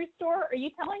grocery store, are you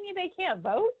telling me they can't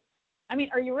vote? I mean,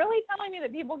 are you really telling me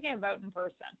that people can't vote in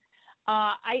person?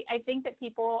 I think that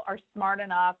people are smart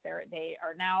enough. They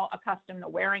are now accustomed to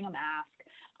wearing a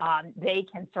mask. They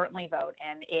can certainly vote.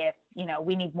 And if,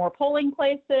 we need more polling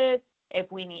places, if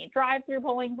we need drive-through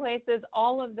polling places,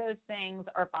 all of those things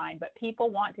are fine. But people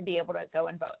want to be able to go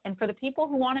and vote. And for the people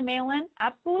who want to mail in,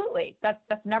 absolutely. That's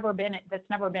never been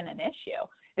an issue.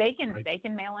 They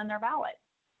can mail in their ballot.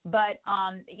 But,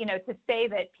 to say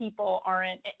that people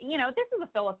aren't, this is a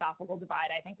philosophical divide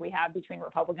I think we have between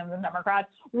Republicans and Democrats.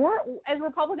 As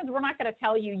Republicans, we're not going to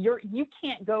tell you you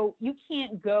can't go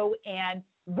and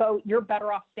vote. You're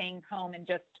better off staying home and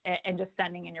just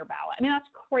sending in your ballot. I mean, that's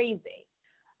crazy.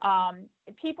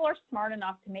 People are smart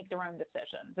enough to make their own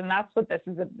decisions. And that's what this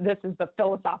is the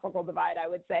philosophical divide, I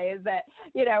would say, is that,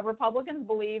 Republicans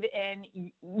believe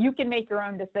in you can make your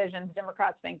own decisions.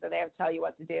 Democrats think that they have to tell you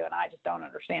what to do. And I just don't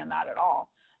understand that at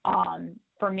all.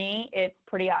 For me, it's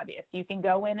pretty obvious. You can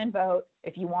go in and vote.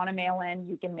 If you want to mail in,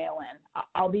 you can mail in.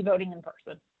 I'll be voting in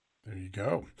person. There you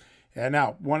go. And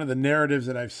now one of the narratives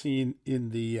that I've seen in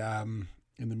the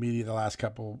media the last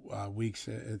couple weeks,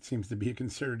 it seems to be a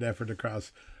concerted effort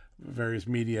across various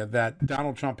media that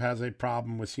Donald Trump has a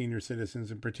problem with senior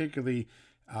citizens and particularly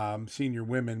senior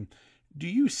women. Do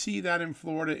you see that in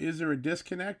Florida? Is there a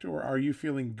disconnect, or are you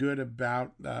feeling good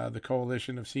about the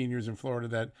coalition of seniors in Florida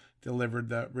that delivered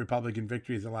the Republican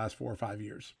victories the last 4 or 5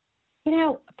 years?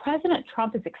 President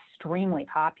Trump is extremely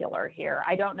popular here.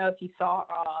 I don't know if you saw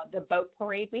the boat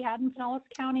parade we had in Pinellas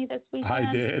County this weekend.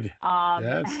 I did.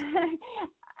 Yes.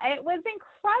 It was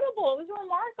incredible. It was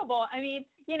remarkable. I mean,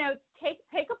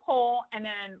 take a poll and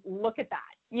then look at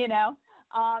that,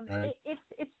 Right.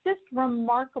 It's just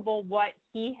remarkable what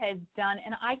he has done.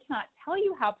 And I cannot tell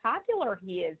you how popular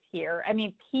he is here. I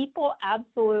mean, people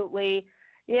absolutely,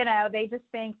 they just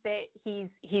think that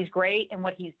he's great and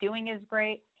what he's doing is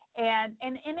great. And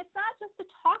it's not just a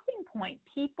talking point.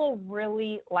 People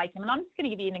really like him. And I'm just going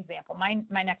to give you an example.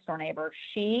 My next door neighbor,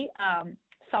 she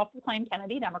self-proclaimed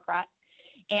Kennedy Democrat.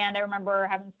 And I remember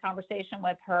having this conversation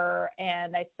with her,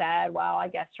 and I said, well, I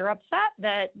guess you're upset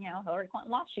that, Hillary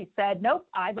Clinton lost. She said, nope,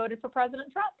 I voted for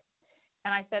President Trump.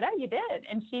 And I said, oh, you did?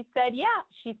 And she said, yeah.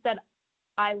 She said,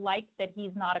 I like that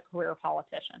he's not a career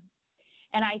politician.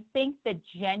 And I think the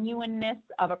genuineness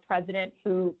of a president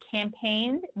who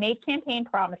made campaign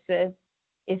promises,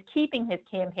 is keeping his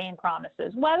campaign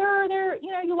promises, whether they're,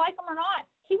 you like them or not.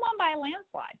 He won by a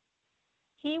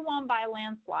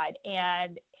landslide.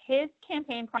 And his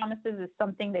campaign promises is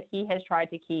something that he has tried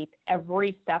to keep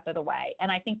every step of the way.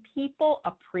 And I think people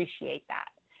appreciate that.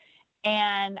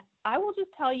 And I will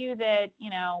just tell you that,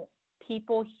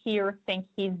 people here think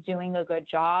he's doing a good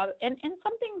job. And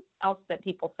something else that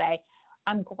people say,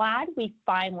 I'm glad we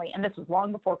finally, and this was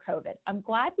long before COVID, I'm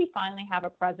glad we finally have a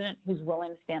president who's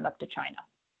willing to stand up to China.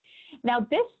 Now,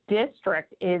 this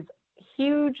district is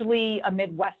hugely a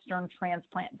Midwestern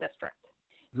transplant district.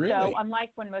 Really? So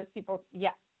unlike when most people,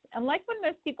 yes, unlike when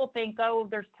most people think, oh,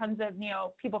 there's tons of,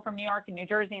 people from New York and New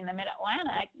Jersey and the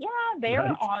Mid-Atlantic, yeah, they're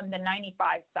Right. on the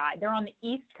 95 side. They're on the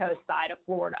East Coast side of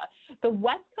Florida. The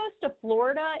West Coast of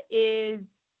Florida is,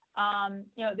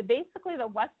 basically the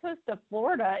West Coast of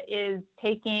Florida is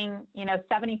taking,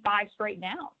 75 straight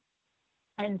down.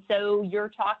 And so you're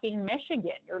talking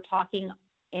Michigan, you're talking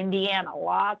Indiana,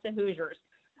 lots of Hoosiers,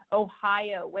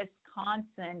 Ohio,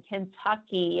 Wisconsin,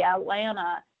 Kentucky,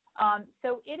 Atlanta.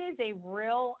 So it is a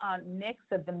real mix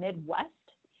of the Midwest.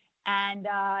 And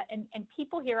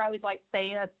people here, I always like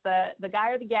saying that's the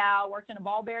guy or the gal worked in a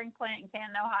ball bearing plant in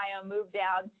Canton, Ohio, moved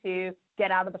down to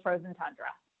get out of the frozen tundra.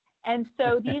 And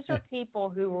so these are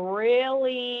people who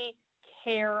really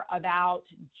care about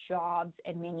jobs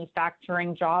and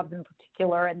manufacturing jobs in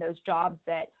particular, and those jobs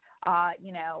that,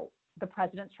 the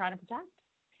president's trying to protect.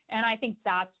 And I think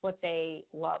that's what they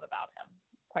love about him,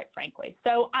 quite frankly.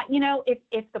 So,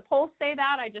 if the polls say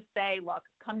that, I just say, look,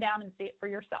 come down and see it for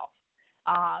yourself.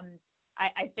 I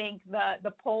think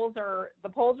the polls are the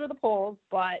polls,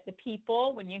 but the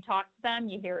people, when you talk to them,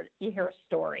 you hear a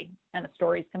story, and the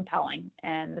story is compelling.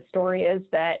 And the story is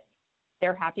that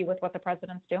they're happy with what the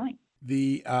president's doing.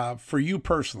 For you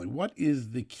personally, what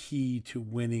is the key to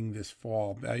winning this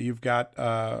fall? You've got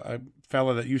a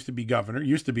fellow that used to be governor,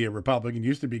 used to be a Republican,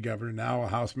 used to be governor, now a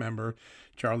House member,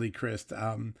 Charlie Crist.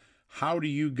 How do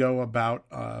you go about,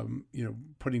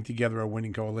 putting together a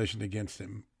winning coalition against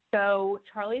him? So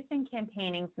Charlie's been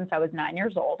campaigning since I was 9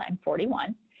 years old. I'm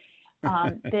 41. He's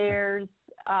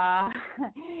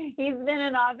been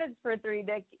in office for 3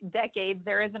 decades.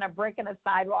 There isn't a brick in a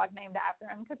sidewalk named after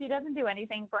him because he doesn't do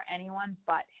anything for anyone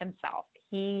but himself.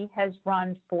 He has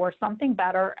run for something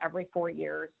better every 4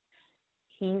 years.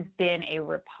 He's been a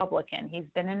Republican. He's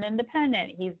been an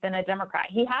independent. He's been a Democrat.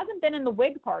 He hasn't been in the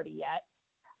Whig Party yet,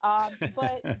 but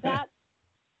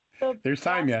there's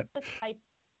time yet.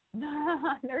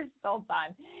 There's still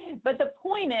time. But the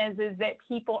point is that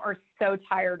people are so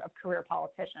tired of career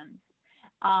politicians.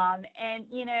 The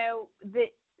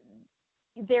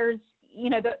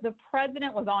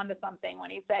president was on to something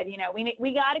when he said,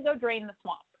 we got to go drain the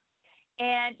swamp.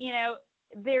 And,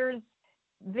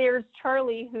 there's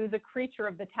Charlie, who's a creature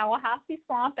of the Tallahassee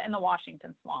swamp and the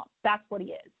Washington swamp. That's what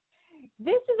he is.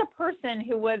 This is a person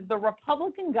who was the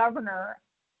Republican governor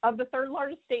of the third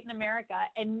largest state in America,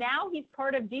 and now he's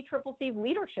part of DCCC's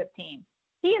leadership team.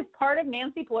 He is part of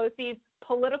Nancy Pelosi's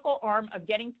political arm of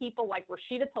getting people like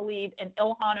Rashida Tlaib and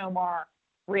Ilhan Omar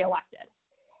reelected.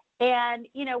 And,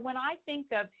 when I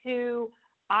think of who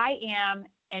I am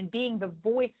and being the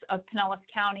voice of Pinellas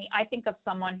County, I think of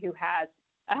someone who has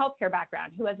a healthcare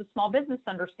background, who has a small business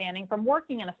understanding from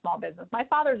working in a small business. My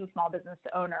father's a small business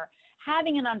owner,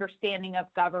 having an understanding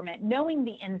of government, knowing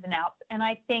the ins and outs. And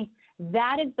I think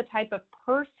that is the type of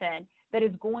person that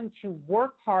is going to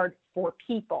work hard for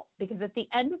people, because at the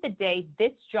end of the day,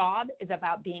 this job is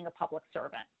about being a public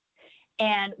servant.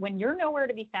 And when you're nowhere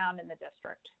to be found in the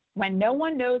district, when no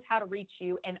one knows how to reach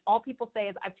you, and all people say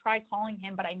is, I've tried calling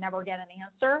him, but I never get an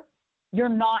answer, you're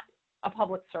not a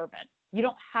public servant. You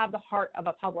don't have the heart of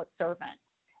a public servant.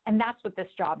 And that's what this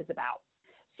job is about.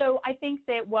 So I think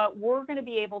that what we're going to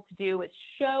be able to do is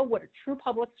show what a true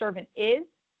public servant is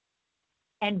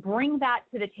and bring that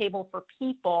to the table for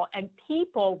people. And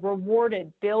people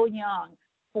rewarded Bill Young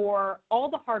for all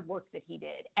the hard work that he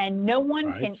did. And no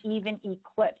one can even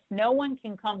eclipse, no one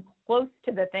can come close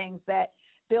to the things that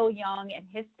Bill Young and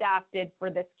his staff did for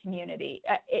this community.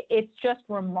 It's just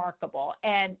remarkable.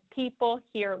 And people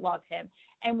here love him.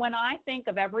 And when I think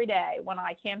of every day, when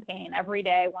I campaign, every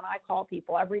day, when I call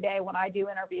people, every day, when I do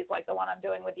interviews like the one I'm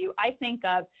doing with you, I think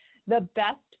of the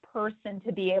best person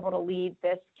to be able to lead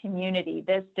this community,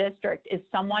 this district, is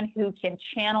someone who can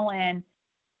channel in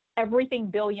everything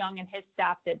Bill Young and his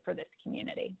staff did for this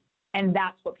community. And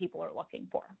that's what people are looking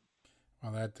for.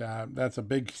 Well, that's a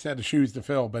big set of shoes to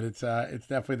fill, but it's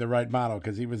definitely the right model,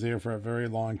 because he was here for a very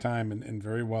long time and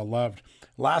very well loved.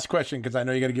 Last question, because I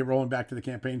know you got to get rolling back to the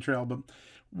campaign trail, but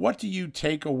what do you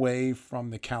take away from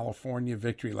the California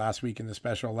victory last week in the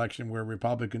special election, where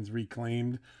Republicans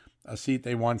reclaimed a seat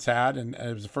they once had, and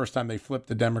it was the first time they flipped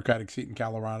the Democratic seat in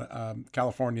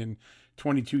California in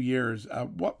 22 years?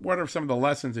 What are some of the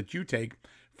lessons that you take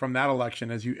from that election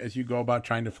as you go about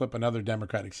trying to flip another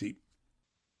Democratic seat?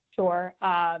 Sure.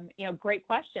 Great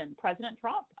question. President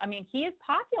Trump. I mean, he is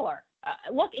popular.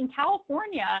 Look, in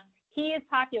California, he is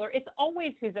popular. It's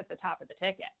always who's at the top of the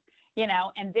ticket.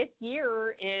 And this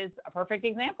year is a perfect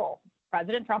example.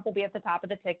 President Trump will be at the top of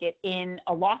the ticket in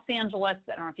a Los Angeles,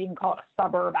 I don't know if you can call it a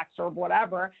suburb, exurb,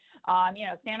 whatever.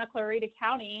 Santa Clarita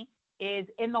County is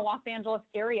in the Los Angeles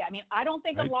area. I mean, I don't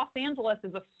think of Los Angeles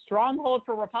as a stronghold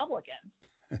for Republicans.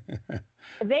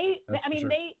 They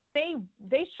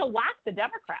shellacked the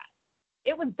Democrats.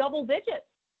 It was double digits.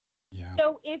 Yeah.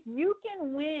 So if you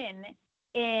can win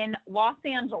in Los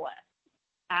Angeles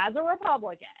as a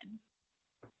Republican,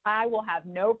 I will have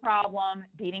no problem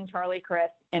beating Charlie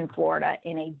Crist in Florida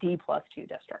in a D+2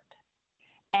 district.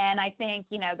 And I think,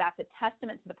 that's a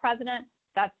testament to the president.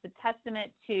 That's the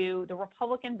testament to the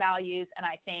Republican values. And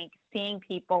I think seeing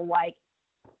people like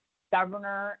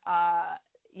Governor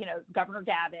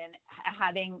Gavin,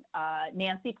 having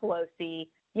Nancy Pelosi,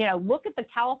 look at the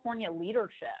California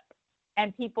leadership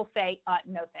and people say,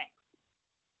 no, thanks.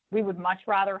 We would much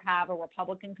rather have a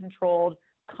Republican-controlled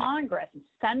Congress,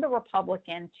 send a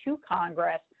Republican to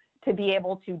Congress to be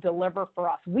able to deliver for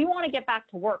us. We want to get back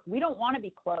to work. We don't want to be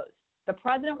closed. The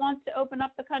president wants to open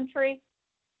up the country.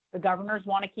 The governors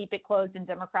want to keep it closed in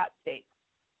Democrat states.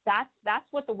 That's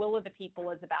what the will of the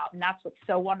people is about. And that's what's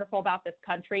so wonderful about this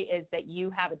country is that you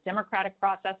have a democratic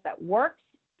process that works.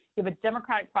 You have a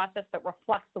democratic process that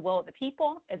reflects the will of the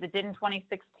people, as it did in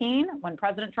 2016 when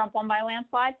President Trump won by a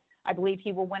landslide. I believe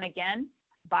he will win again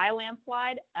by a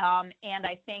landslide. And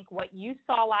I think what you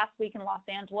saw last week in Los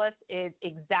Angeles is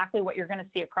exactly what you're going to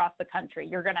see across the country.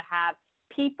 You're going to have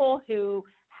people who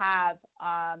have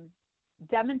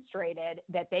demonstrated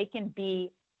that they can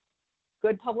be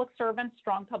good public servants,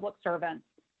 strong public servants,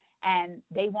 and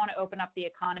they want to open up the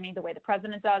economy the way the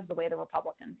president does, the way the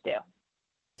Republicans do.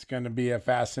 It's going to be a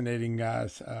fascinating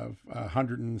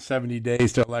 170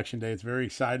 days to Election Day. It's very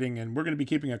exciting, and we're going to be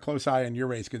keeping a close eye on your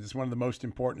race because it's one of the most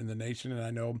important in the nation, and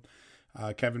I know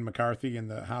Kevin McCarthy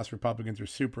and the House Republicans are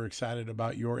super excited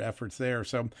about your efforts there.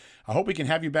 So I hope we can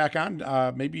have you back on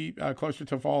maybe closer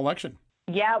to fall election.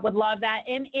 Yeah, would love that.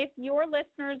 And if your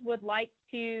listeners would like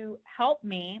to help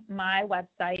me, my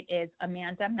website is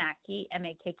Amanda Makki,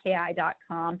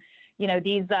 MAKKI.com.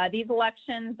 These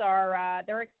elections are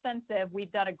they're expensive.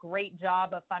 We've done a great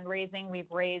job of fundraising. We've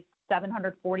raised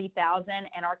 $740,000,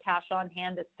 and our cash on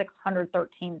hand is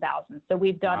 $613,000. So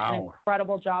we've done an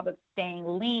incredible job of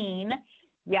staying lean.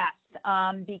 Yes,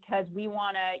 because we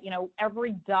want to,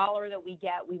 every dollar that we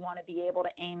get, we want to be able to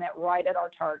aim it right at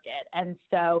our target. And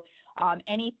so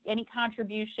any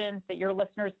contributions that your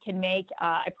listeners can make,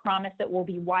 I promise it will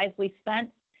be wisely spent.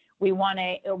 We run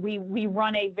a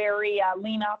very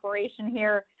lean operation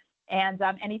here, and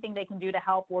anything they can do to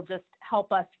help will just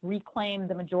help us reclaim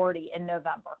the majority in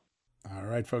November. All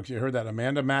right, folks, you heard that.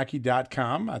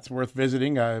 AmandaMakki.com. That's worth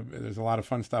visiting. There's a lot of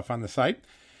fun stuff on the site.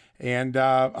 And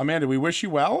Amanda, we wish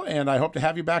you well, and I hope to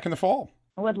have you back in the fall.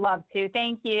 I would love to.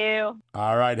 Thank you.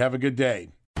 All right. Have a good day.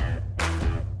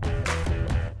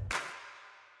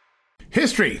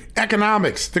 History,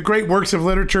 economics, the great works of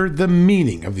literature, the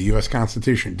meaning of the U.S.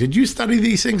 Constitution. Did you study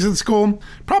these things in school?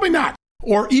 Probably not.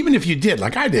 Or even if you did,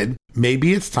 like I did,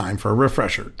 maybe it's time for a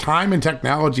refresher. Time and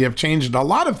technology have changed a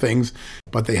lot of things,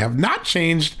 but they have not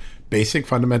changed basic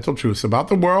fundamental truths about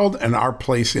the world and our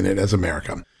place in it as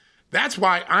America. That's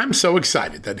why I'm so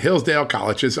excited that Hillsdale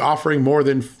College is offering more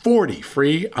than 40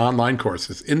 free online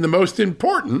courses in the most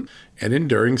important and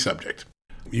enduring subject.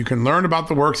 You can learn about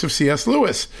the works of C.S.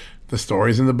 Lewis, the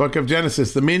stories in the book of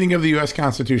Genesis, the meaning of the U.S.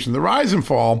 Constitution, the rise and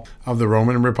fall of the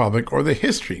Roman Republic, or the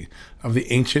history of the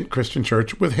ancient Christian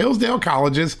church with Hillsdale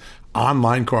College's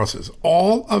online courses,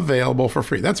 all available for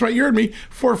free. That's right, you heard me,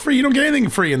 for free. You don't get anything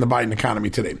free in the Biden economy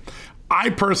today. I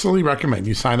personally recommend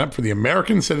you sign up for the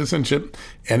American Citizenship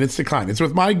and Its Decline. It's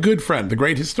with my good friend, the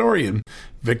great historian,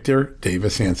 Victor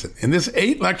Davis Hanson. In this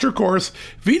 8-lecture course,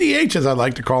 VDH, as I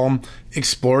like to call him,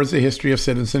 explores the history of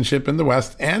citizenship in the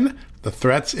West and the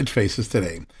threats it faces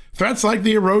today. Threats like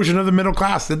the erosion of the middle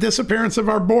class, the disappearance of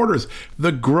our borders,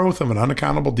 the growth of an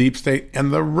unaccountable deep state,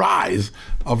 and the rise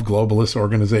of globalist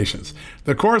organizations.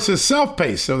 The course is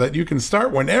self-paced so that you can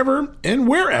start whenever and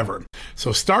wherever.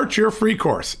 So start your free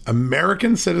course,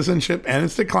 American Citizenship and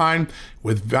Its Decline,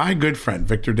 with my good friend,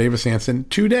 Victor Davis Hanson,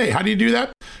 today. How do you do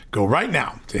that? Go right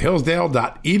now to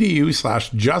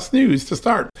hillsdale.edu/justnews to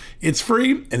start. It's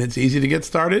free and it's easy to get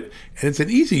started, and it's an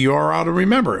easy URL to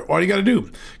remember. All you got to do,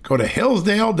 go to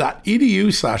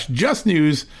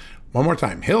hillsdale.edu/justnews. One more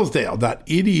time,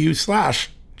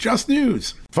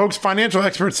 hillsdale.edu/justnews. Folks, financial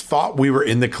experts thought we were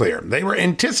in the clear. They were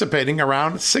anticipating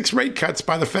around 6 rate cuts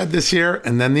by the Fed this year,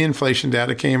 and then the inflation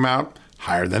data came out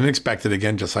higher than expected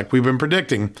again, just like we've been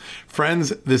predicting. Friends,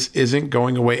 this isn't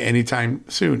going away anytime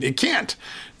soon. It can't.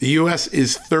 The U.S.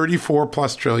 is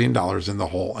 $34+ trillion in the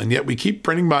hole, and yet we keep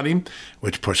printing money,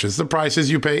 which pushes the prices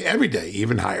you pay every day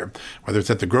even higher, whether it's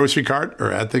at the grocery cart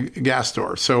or at the gas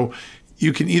store. So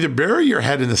you can either bury your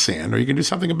head in the sand or you can do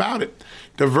something about it.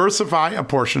 Diversify a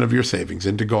portion of your savings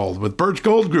into gold with Birch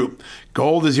Gold Group.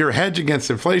 Gold is your hedge against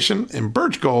inflation, and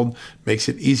Birch Gold makes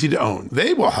it easy to own.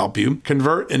 They will help you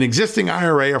convert an existing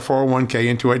IRA or 401k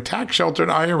into a tax-sheltered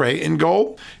IRA in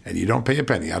gold, and you don't pay a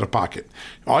penny out of pocket.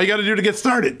 All you got to do to get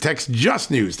started, text Just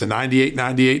News to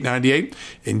 989898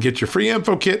 and get your free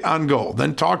info kit on gold.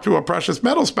 Then talk to a precious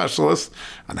metal specialist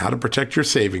on how to protect your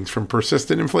savings from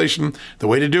persistent inflation. The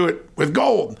way to do it with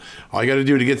gold. All you got to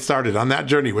do to get started on that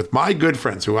journey with my good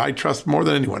friends who I trust more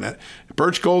than anyone at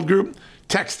Birch Gold Group,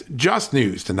 text Just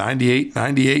News to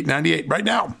 989898 right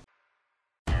now.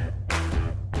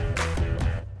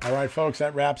 All right, folks,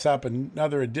 that wraps up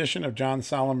another edition of John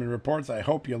Solomon Reports. I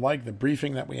hope you like the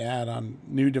briefing that we had on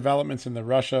new developments in the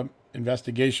Russia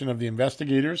investigation of the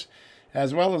investigators,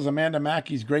 as well as Amanda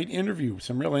Makki's great interview,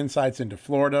 some real insights into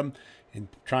Florida in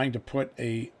trying to put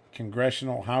a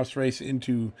congressional House race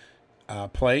into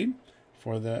play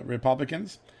for the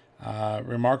Republicans.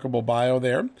 Remarkable bio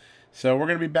there. So we're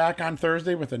going to be back on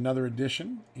Thursday with another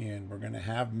edition, and we're going to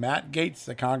have Matt Gaetz,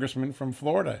 the congressman from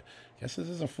Florida. Guess this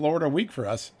is a Florida week for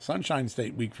us, Sunshine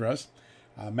State week for us.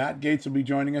 Matt Gaetz will be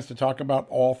joining us to talk about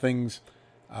all things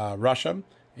Russia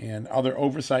and other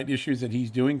oversight issues that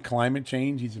he's doing. Climate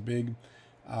change. He's a big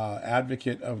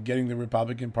advocate of getting the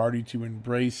Republican Party to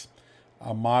embrace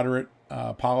moderate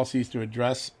policies to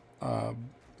address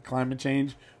climate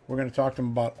change. We're going to talk to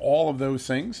him about all of those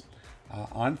things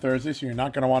on Thursday, so you're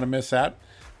not going to want to miss that.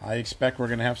 I expect we're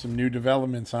going to have some new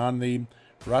developments on the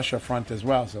Russia front as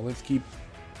well, so let's keep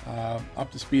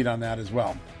up to speed on that as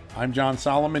well. I'm John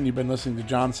Solomon. You've been listening to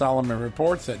John Solomon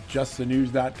Reports at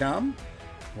justthenews.com.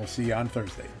 We'll see you on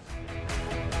Thursday.